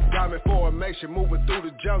 Diamond formation, moving through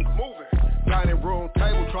the jungle. Dining room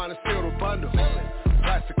table, trying to steal the bundle.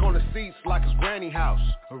 Plastic on the seats like it's granny house.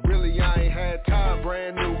 But really I ain't had time,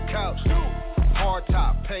 brand new couch. Hard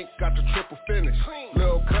top, paint got the triple finish.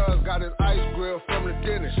 Lil' cuz got his ice grill from the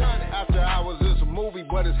dentist. After hours it's a movie,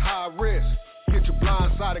 but it's high risk. Get you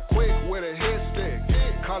blindsided quick with a hit stick.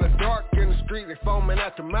 Kinda dark in the street, they foaming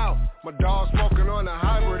at the mouth. My dog smoking on the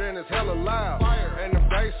hybrid and it's hella loud. And the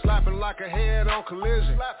bass slapping like a head on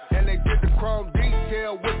collision. And they did the chrome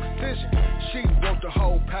detail with precision. She want the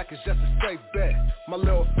whole package, that's a safe bet. My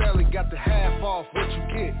little felly got the half off what you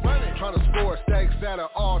get. Tryna score stakes at an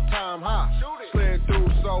all-time high. Slid through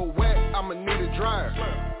so wet, I'ma need a dryer.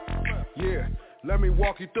 Yeah. Let me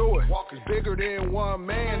walk you through it. It's bigger than one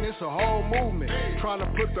man, it's a whole movement. Trying to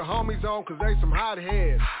put the homies on cause they some hot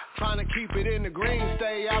heads. Trying to keep it in the green,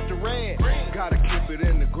 stay out the red. Gotta keep it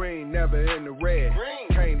in the green, never in the red.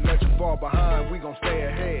 Can't let you fall behind, we gon' stay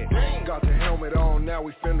ahead. Got the helmet on, now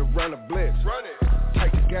we finna run a blitz.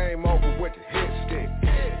 Take the game over with the hit stick.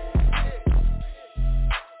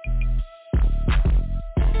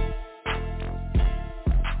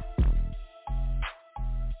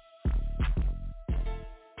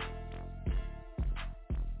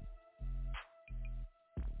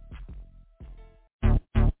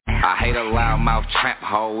 I hate a loudmouth tramp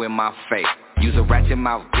hoe in my face. Use a ratchet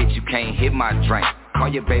mouth bitch, you can't hit my drink. Call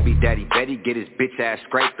your baby daddy Betty, get his bitch ass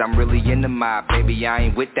scraped. I'm really into my baby, I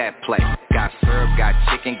ain't with that play. Got syrup, got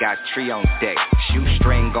chicken, got tree on deck.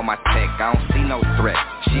 Shoestring on my tech, I don't see no threat.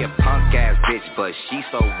 She a punk ass bitch, but she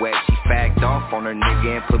so wet. She fagged off on her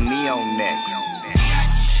nigga and put me on next.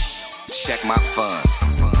 Check my funds.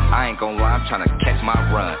 I ain't gon' lie, I'm tryna catch my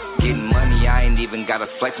run. Getting money, I ain't even gotta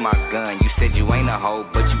flex my gun. You said you ain't a hoe,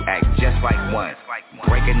 but you act just like one.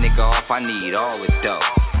 Break a nigga off, I need all it dough.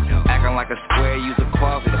 Acting like a square, use a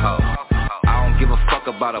closet hoe. I don't give a fuck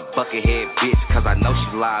about a buckethead bitch, cause I know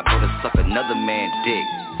she liable to suck another man's dick.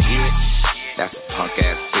 Bitch, that's a punk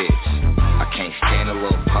ass bitch. I can't stand a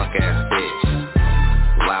little punk ass bitch.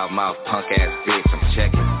 Loudmouth punk ass bitch, I'm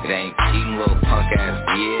checking. It ain't cheating, little punk ass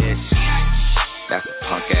bitch. That's a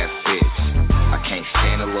punk ass bitch. I can't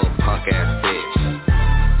stand a little punk ass bitch.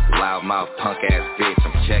 Loudmouth punk ass bitch,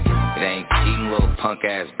 I'm checking. It ain't cheating, little punk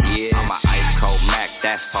ass bitch. I'm a ice cold Mac,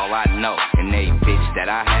 that's all I know. And every bitch that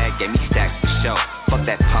I had gave me stacks for show. Fuck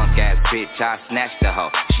that punk ass bitch, I snatched the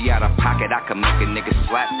hoe. She out of pocket, I can make a nigga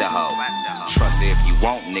slap the hoe. Trust her if you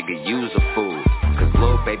want, nigga, use a fool. Cause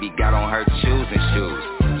lil' baby got on her choosing shoes.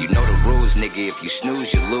 You know the rules, nigga, if you snooze,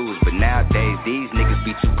 you lose. But nowadays, these niggas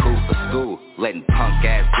be too cool for school. Letting punk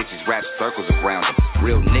ass bitches wrap circles around them.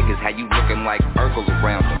 Real niggas, how you looking like Urkel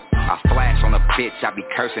around them. I flash on a bitch, I be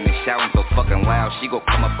cursing and shouting so fucking loud. She gon'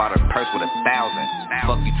 come up out her purse with 1,000.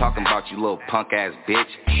 Fuck you talking about, you little punk ass bitch.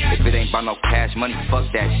 If it ain't about no cash money, fuck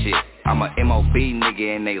that shit. I'm a MOB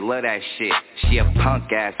nigga and they love that shit. She a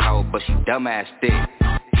punk ass hoe, but she dumb ass thick.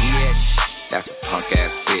 Yeah, that's a punk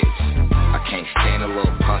ass bitch. I can't stand a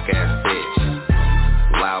little punk ass bitch.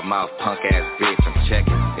 Loudmouth punk ass bitch, I'm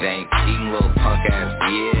checking. It ain't cheating, little punk ass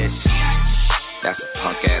bitch. That's a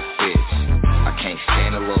punk ass bitch. I can't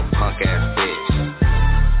stand a little punk ass bitch.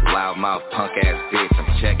 Loudmouth punk ass bitch. I'm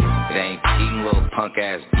checking. It ain't cheating, little punk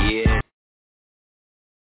ass bitch.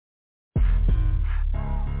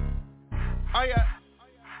 Oh yeah.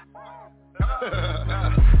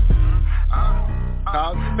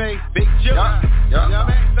 Call me Big Joe.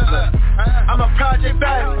 I'm a project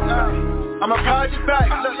baby. I'm a project baby.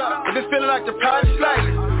 If it's feeling like the project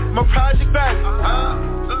baby, I'm a project baby.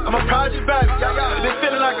 I'm a project baby. If it's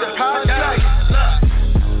feeling like the project baby.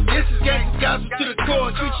 This is gangsta gospel to the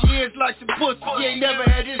core. Treat your ears like some pussy. You ain't never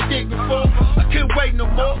had this dick before. I couldn't wait no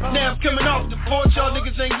more. Now I'm coming off the porch. Y'all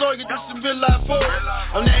niggas ain't loyal. This some real life for.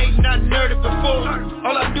 On the ain't not nerded before.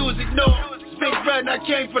 All I do is ignore. Big red and I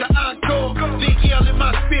came for the encore. Big L in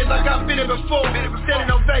my spirit like I've been here before.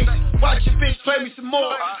 Standing ovation. Watch your bitch play me some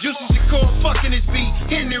more. Juicy Shakur fucking this beat.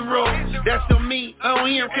 Hitting it raw. That's on me. I don't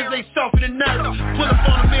hear them cause they soft in the nerve. Pull up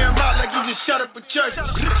on the mirror mouth like you just shut up a church.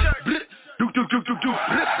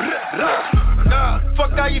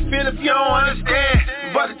 Fuck how you feel if you don't understand.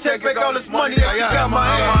 About to take back all this money that you got my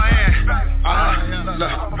hand.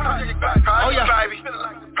 Oh yeah,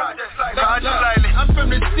 I'm from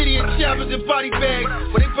the city of choppers and body bags,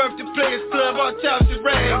 where they birthed the Players Club, all types of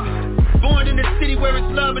rags. Born in the city where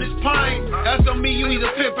it's love and it's pain. That's on me, you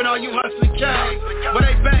either pimpin' or you hustling cane. Where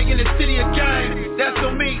they bang in the city of gang. That's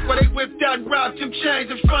on me, where they whipped out and robbed 2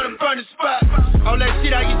 chains in front of burning spot. All that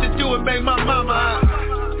shit I used to do and made my mama high.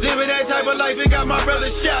 Living that type of life and got my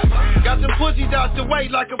brother shot. Got some pussies out the way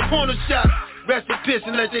like a porno shop. Rest in piss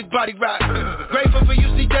and let their body rock. Grateful for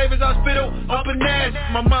UC Davis Hospital on Panaz.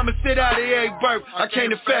 My mama sit out of every burp. I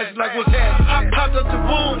came to fast like what's happening. Popped up the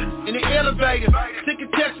wound in the elevator. Took a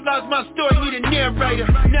text, lost my story, need a narrator.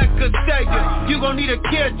 Not good savior, you gon' need a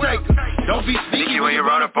caretaker. Don't be sneaky when you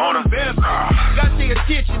run up on them. Got their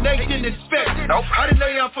attention, they didn't expect it. I didn't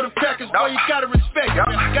lay out for the Packers, boy, you gotta respect it.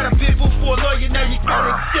 Got a big boo for a lawyer, now you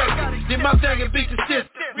gotta accept it. Did my thing and be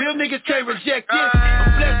consistent. Real niggas can't reject this.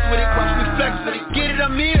 I'm blessed with it, watch me flex with it. Get it,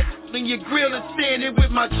 I'm here. Sling your grill and stand it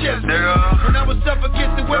with my chest. When I was up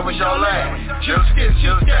against it, where was y'all at? Juice this,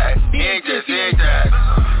 juice that. He ain't this, he ain't that.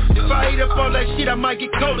 If I eat up all that shit, I might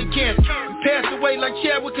get colon cancer. And pass away like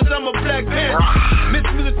Chadwick, cause I'm a Black Panther. Miss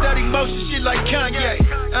me with that emotion shit like Kanye.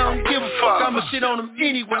 I don't give a fuck, I'ma shit on him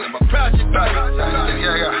anyway. I'm a project baby.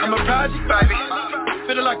 I'm a project baby.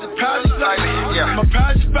 Feeling like the project baby. I'm a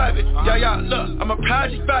project baby. Look, I'm a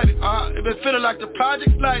project baby. If it feeling like the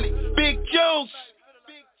project slightly. Big Juice.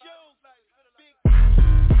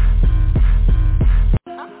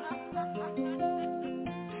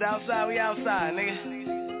 Southside, we outside, nigga.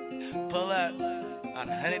 Pull up on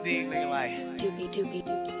 100 deep, nigga, like Doobie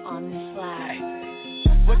on the slide.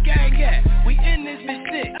 What gang at? We in this bitch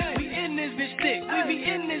thick. We in this bitch thick. We be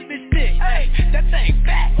in this bitch thick. Hey, that thing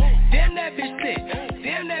fat. Damn that bitch thick.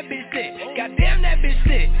 Damn that bitch thick. Goddamn that bitch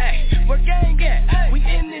thick. Hey, what gang at? We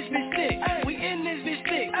in this bitch thick. We in this bitch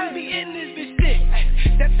thick. We be in this bitch thick.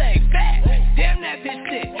 Hey, that thing fat. Damn that bitch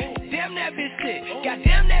thick. Damn that bitch thick.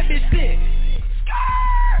 Goddamn that bitch thick.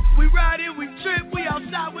 We ride in, we trip, we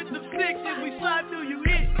outside with the six. If we slide through, you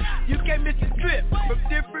hit. You can't miss a trip. From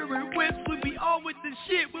different whips, we be on with the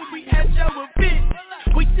shit when we at your event.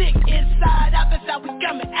 We thick inside out, that's how we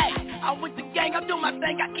coming, ayy. I'm with the gang, I'm doing my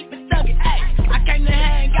thing, I keep it thuggin', ayy. I came to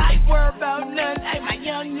hang, I ain't worried about nothing, ayy. My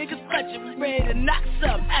young niggas clutching, we ready to knock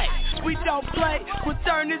something, ayy. We don't play, we'll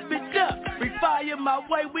turn this bitch up. Free fire my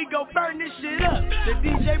way, we gon' burn this shit up. The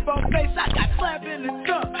DJ bro face, I got clap in the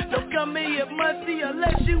trunk. Don't come in here musty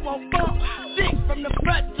unless you won't bump. Sick from the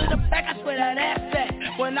front to the back, I swear that ass fat.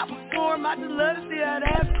 When I perform, I just love to see that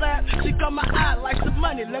ass clap. She caught my eye like some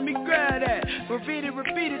money, let me grab that. Repeat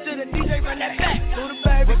it till the DJ run that back. Who the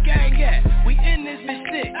baby gang at? We in this bitch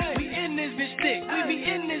thick. We in this bitch thick. We be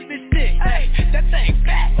in this bitch thick. Hey, that thing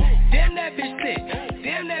fat. Damn that bitch thick.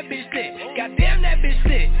 Damn that bitch thick. Goddamn that bitch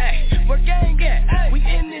thick. Hey, where gang at? We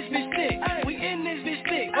in this bitch thick. We in this bitch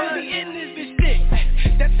thick. We be in this bitch thick.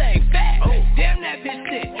 Hey, that thing fat. Damn that bitch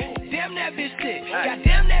thick. Damn that bitch thick.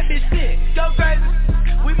 Goddamn that bitch thick. Go crazy.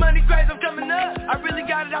 We money crazy, I'm coming up. I really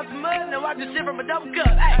got it out the mud, now I just sip from a double cup.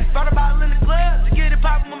 Ay, brought a bottle in the club to get it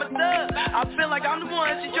poppin' with my thug. I feel like I'm the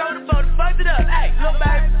one, she drove the boat and fucked it up. Ay, look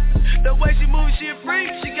baby, the way she moving, she a freak.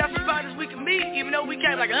 She got some fighters we can meet, even though we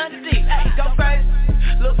came like 100 deep. Ay, go crazy,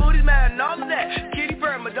 little booty's mad and all of that. Kitty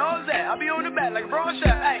bird, my dog's at, I'll be on the back like a brawl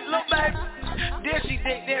shot. Ay, look baby, there she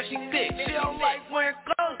thick, there she thick. She don't like wearing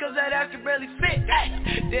clothes cause that ass can barely fit.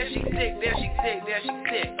 Ay, there she thick, there she thick, there she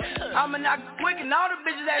thick. I'ma knock her quick and all the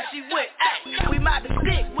bitches that she with. Ay, we might be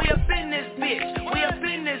sick, we up in this bitch. We up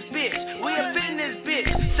in this bitch, we up in this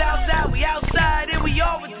bitch. Southside, we outside and we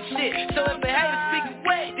all with the shit. So if the haters speak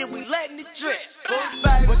wet, then we letting it drip.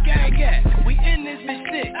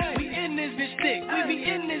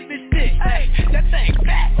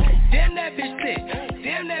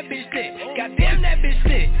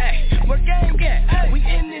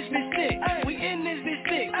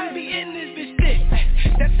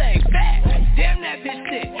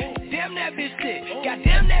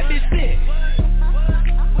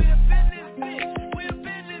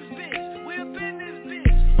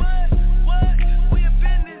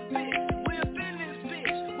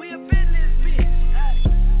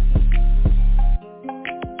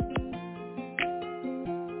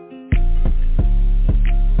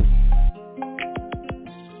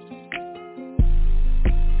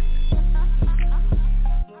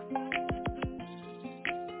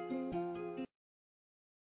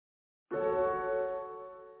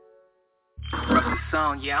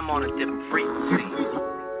 zone, yeah, I'm on a different frequency.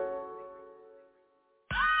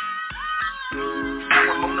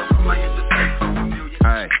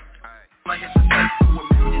 Hey. Yeah.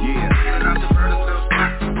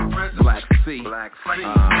 Black C.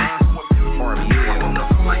 RBL.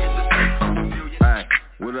 Hey,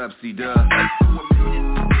 what up, C-Dub? Rep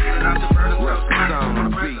the song on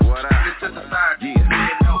the beat. What up? Yeah.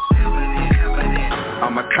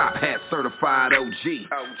 I'm a top hat certified OG.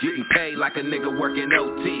 Getting paid like a nigga working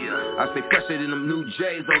OT. I stay fresher than them new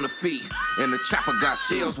J's on the feet. And the chopper got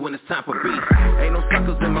shells when it's time for beef. Ain't no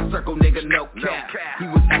suckers in my circle, nigga, no cap. He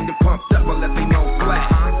was acting pumped up unless they know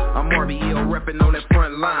flat. I'm RBL reppin' on that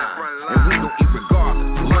front line. And we gon' eat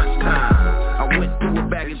regardless, lunchtime. I went through a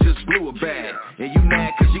bag and just blew a bag. And you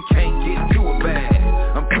mad cause you can't get to a bag.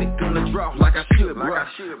 I'm quick on the draw like I should, bruh.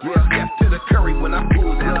 Yeah, step to the curry when I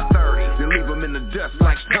pull up. Then leave them in the dust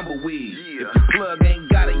like tumbleweed. If the plug ain't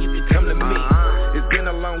got it, you can come to me. It's been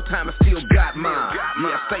a long time, I still got mine.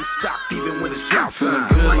 Yeah, I stay stocked even when it's drought time.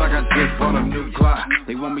 Feeling good like I just bought a new Glock.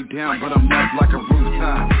 They want me down, but I'm up like a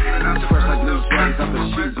rooftop. Fresh like new J's out the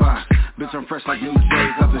shoebox. Bitch, I'm fresh like new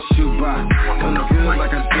J's out the shoebox. Feeling good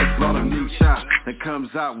like I just bought a new chop. That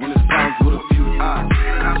comes out when it's bounced with a few eyes.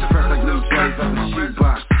 Fresh like new J's out the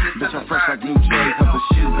shoebox. Bitch, I'm fresh like new J's out the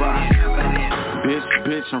shoebox.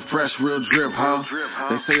 Bitch, I'm fresh, real drip, ho.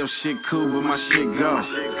 They say your shit cool, but my shit go.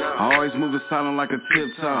 I always move it silent like a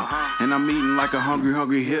tiptoe. And I'm eating like a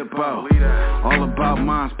hungry hippo. All about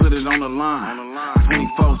mine, put it on the line.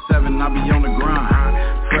 24/7, I be on the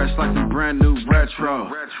grind. Fresh like some brand new retro.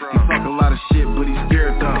 He talk a lot of shit, but he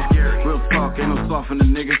scared though. Real talk, ain't no soft in the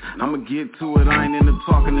nigga. I'ma get to it, I ain't into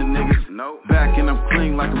talking to niggas. Back and I'm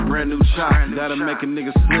clean like a brand new chop. That'll make a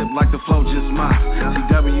nigga slip like the flow just mop.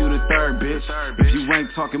 CW the third, bitch. If you ain't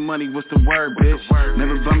talking money, what's the word, bitch?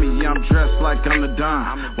 Never bum me, yeah, I'm dressed like I'm the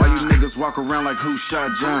Don. Why you niggas walk around like who shot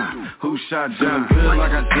John? Who shot John? Feel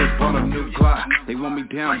like I just bought a new Glock. They want me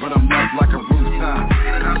down, but I'm up like a rooftop.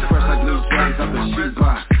 Fresh like new J's out the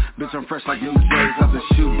shoebox. Bitch, I'm fresh like new J's out the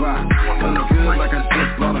shoebox. Feeling good like I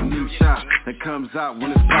just bought a new chop. That comes out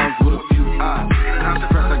when it's bounced with a few eyes.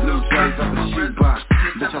 Fresh like new J's out the shoebox.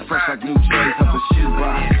 Bitch, I'm fresh like new J's out the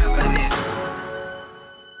shoebox.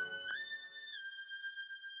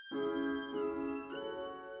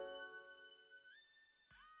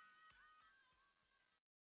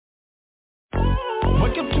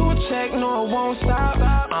 Wake up to a check, no it won't stop.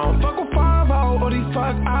 I don't fuck with 5-0 or these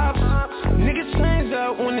fuck ops. Niggas change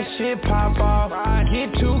up when this shit pop off.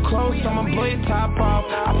 Get too close, I'ma blow your top off.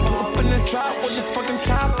 I pull up in the drop with the fucking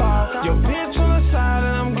top off. Your bitch on the side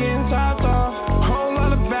and I'm getting topped off. Whole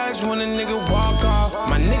lot of bags when a nigga walk off.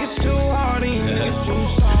 My niggas too hard and you niggas too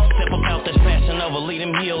soft. Step up out that fashion over, lead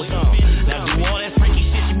them heels on. Now do all that freaky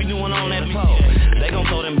shit you be doing on that pole. They gon'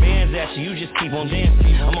 throw them bands at you, you just keep on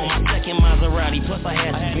dancing. I'm on my second Maserati, plus I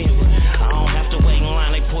had some Benz. I don't have to wait in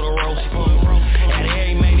line, they put a roast for me. At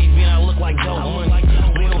every maybe event I look like dope money.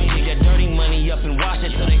 We gon' dig that dirty money up and watch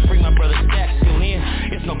it till they free my brother Stack still in.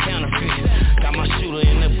 It's no counterfeit. Got my shooter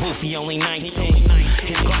in the booth, he only 19.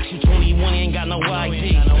 His Glock you 21, he ain't got no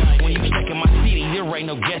ID. When you checkin' my city, there ain't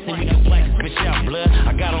no guessing. We can black this bitch out, blood.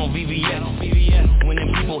 I got on VVS. When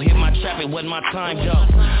them people hit my trap, it wasn't my time, though.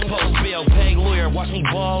 Post bill, paid lawyer, watch me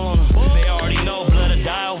ball on them. They already know blood to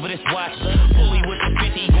die over this watch. Fully with the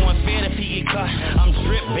 50, going fair if he get caught. I'm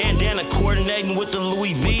drip, bandana, coordinating with the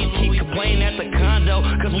Louis V. Keep complaining at the condo,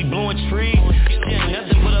 cause we blowing trees. Still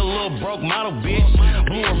nothing but a little broke model, bitch.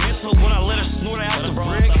 Blew her missile when I let her snort out the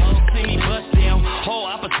brick. See me bust down, whole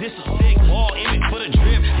opposition sick. All image for the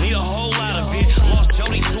drip, need a whole lot of it. Lost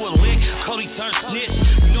Jody to a lick, Cody turned snitch.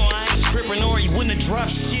 You know I ain't tripping or he wouldn't have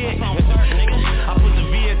dropped shit. I put the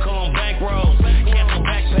vehicle on bankroll, cancel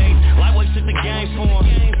back page, lightweight took the game for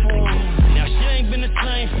him. Now shit ain't been the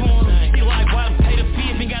same for him. Still like why pay the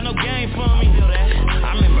fee if he got no game for me.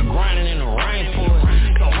 I remember grinding in the rain for it.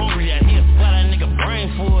 So hungry that he'll splat that nigga brain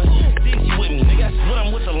for it. Think you with me, nigga, that's what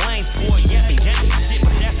I'm with the lanes for. Yappy shit,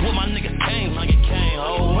 but that's what my niggas came. Like it came,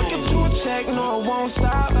 oh. Wake up to a check, no it won't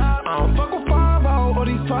stop. I don't fuck with 5-0 or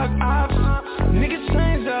these fuck ops. Niggas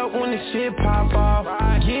change up when this shit pop off.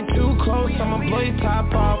 Get too close, I'ma blow your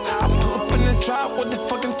top off. I pull up in the drop with the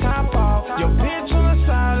fucking top off. Your bitch on the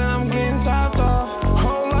side and I'm getting topped off.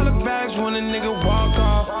 Whole lot of bags when a nigga walk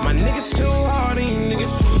off. My niggas too hard and you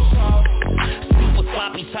niggas too soft. Super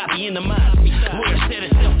sloppy, toppy in the mind. Lawyer said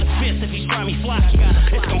it's self-defense if he try me flocky.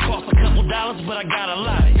 It's gon' cost a couple dollars, but I got a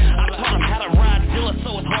lot. I taught him how to ride Dilla,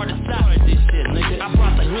 so it's hard to stop it. This shit, nigga. I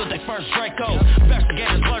brought the hood, they first Draco.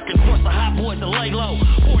 Investigators lurking, force the hot boys to lay low.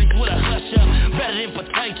 40s with a hush up, better than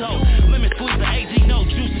potato. Lemon squeeze the AG, no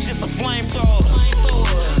juice, it's just a flamethrower.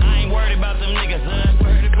 I ain't worried about them niggas,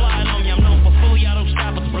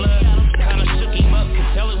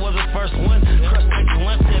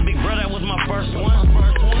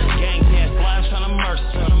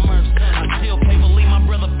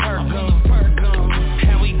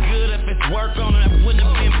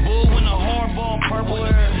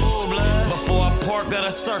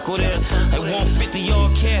 I want 50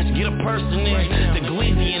 yard cash, get a person in. The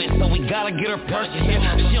glizzy in it, so we gotta get her person here.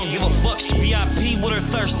 She don't give a fuck, she VIP with her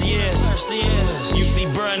thirsty ass. You see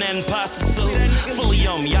burn and pasta soup, fully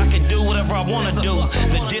on me, I can do whatever I wanna do.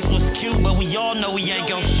 The diss was cute, but we all know we ain't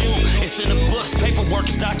gon' shoot. It's in the books, paperwork,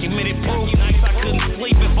 documented proof. Nights I couldn't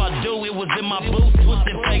sleep, if I do, it was in my boots.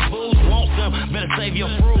 Twisted fake booze, want some, better save your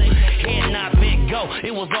fruit. Head not bent, go, it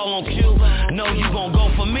was all on cue. Know you gon' go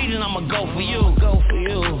for me, then I'ma go for you. Go for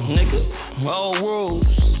you, nigga, all rules.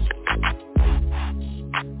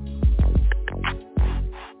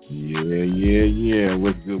 Yeah.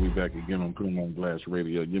 What's good? We back again on Put 'em on Blast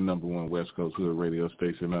Radio, your number one West Coast hood radio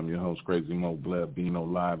station. I'm your host, Crazy Mo Blab, Bino,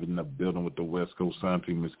 live in the building with the West Coast sound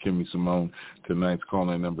team, Miss Kimmy Simone. Tonight's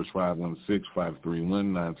call-in number is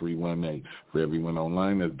 516-531-9318. For everyone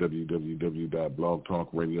online, that's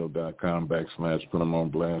www.blogtalkradio.com /Put 'em on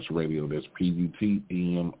Blast Radio. That's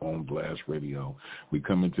PUTEM on Blast Radio. We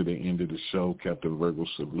coming to the end of the show. Captain Virgo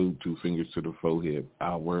salute, 2 fingers to the forehead,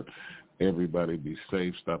 outward. Everybody be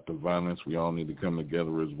safe, stop the violence. We all need to come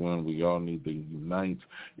together as one. We all need to unite,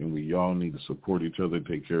 and we all need to support each other,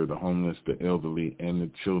 take care of the homeless, the elderly, and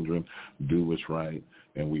the children. Do what's right,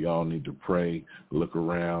 and we all need to pray, look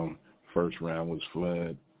around. First round was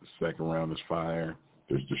flood. Second round is fire.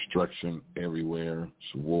 There's destruction everywhere.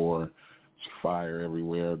 It's war. It's fire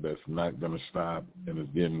everywhere. That's not going to stop, and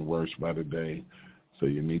it's getting worse by the day. So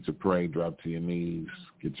you need to pray, drop to your knees,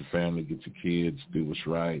 get your family, get your kids, do what's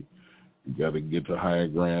right. You got to get to higher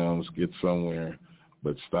grounds, get somewhere,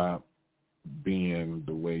 but stop being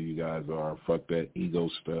the way you guys are. Fuck that ego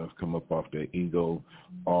stuff. Come up off that ego,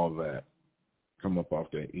 all that. Come up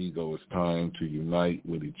off that ego. It's time to unite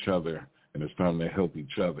with each other, and it's time to help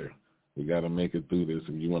each other. We got to make it through this.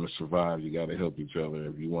 If you want to survive, you got to help each other.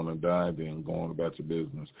 If you want to die, then go on about your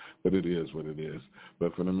business. But it is what it is.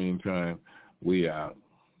 But for the meantime, we out.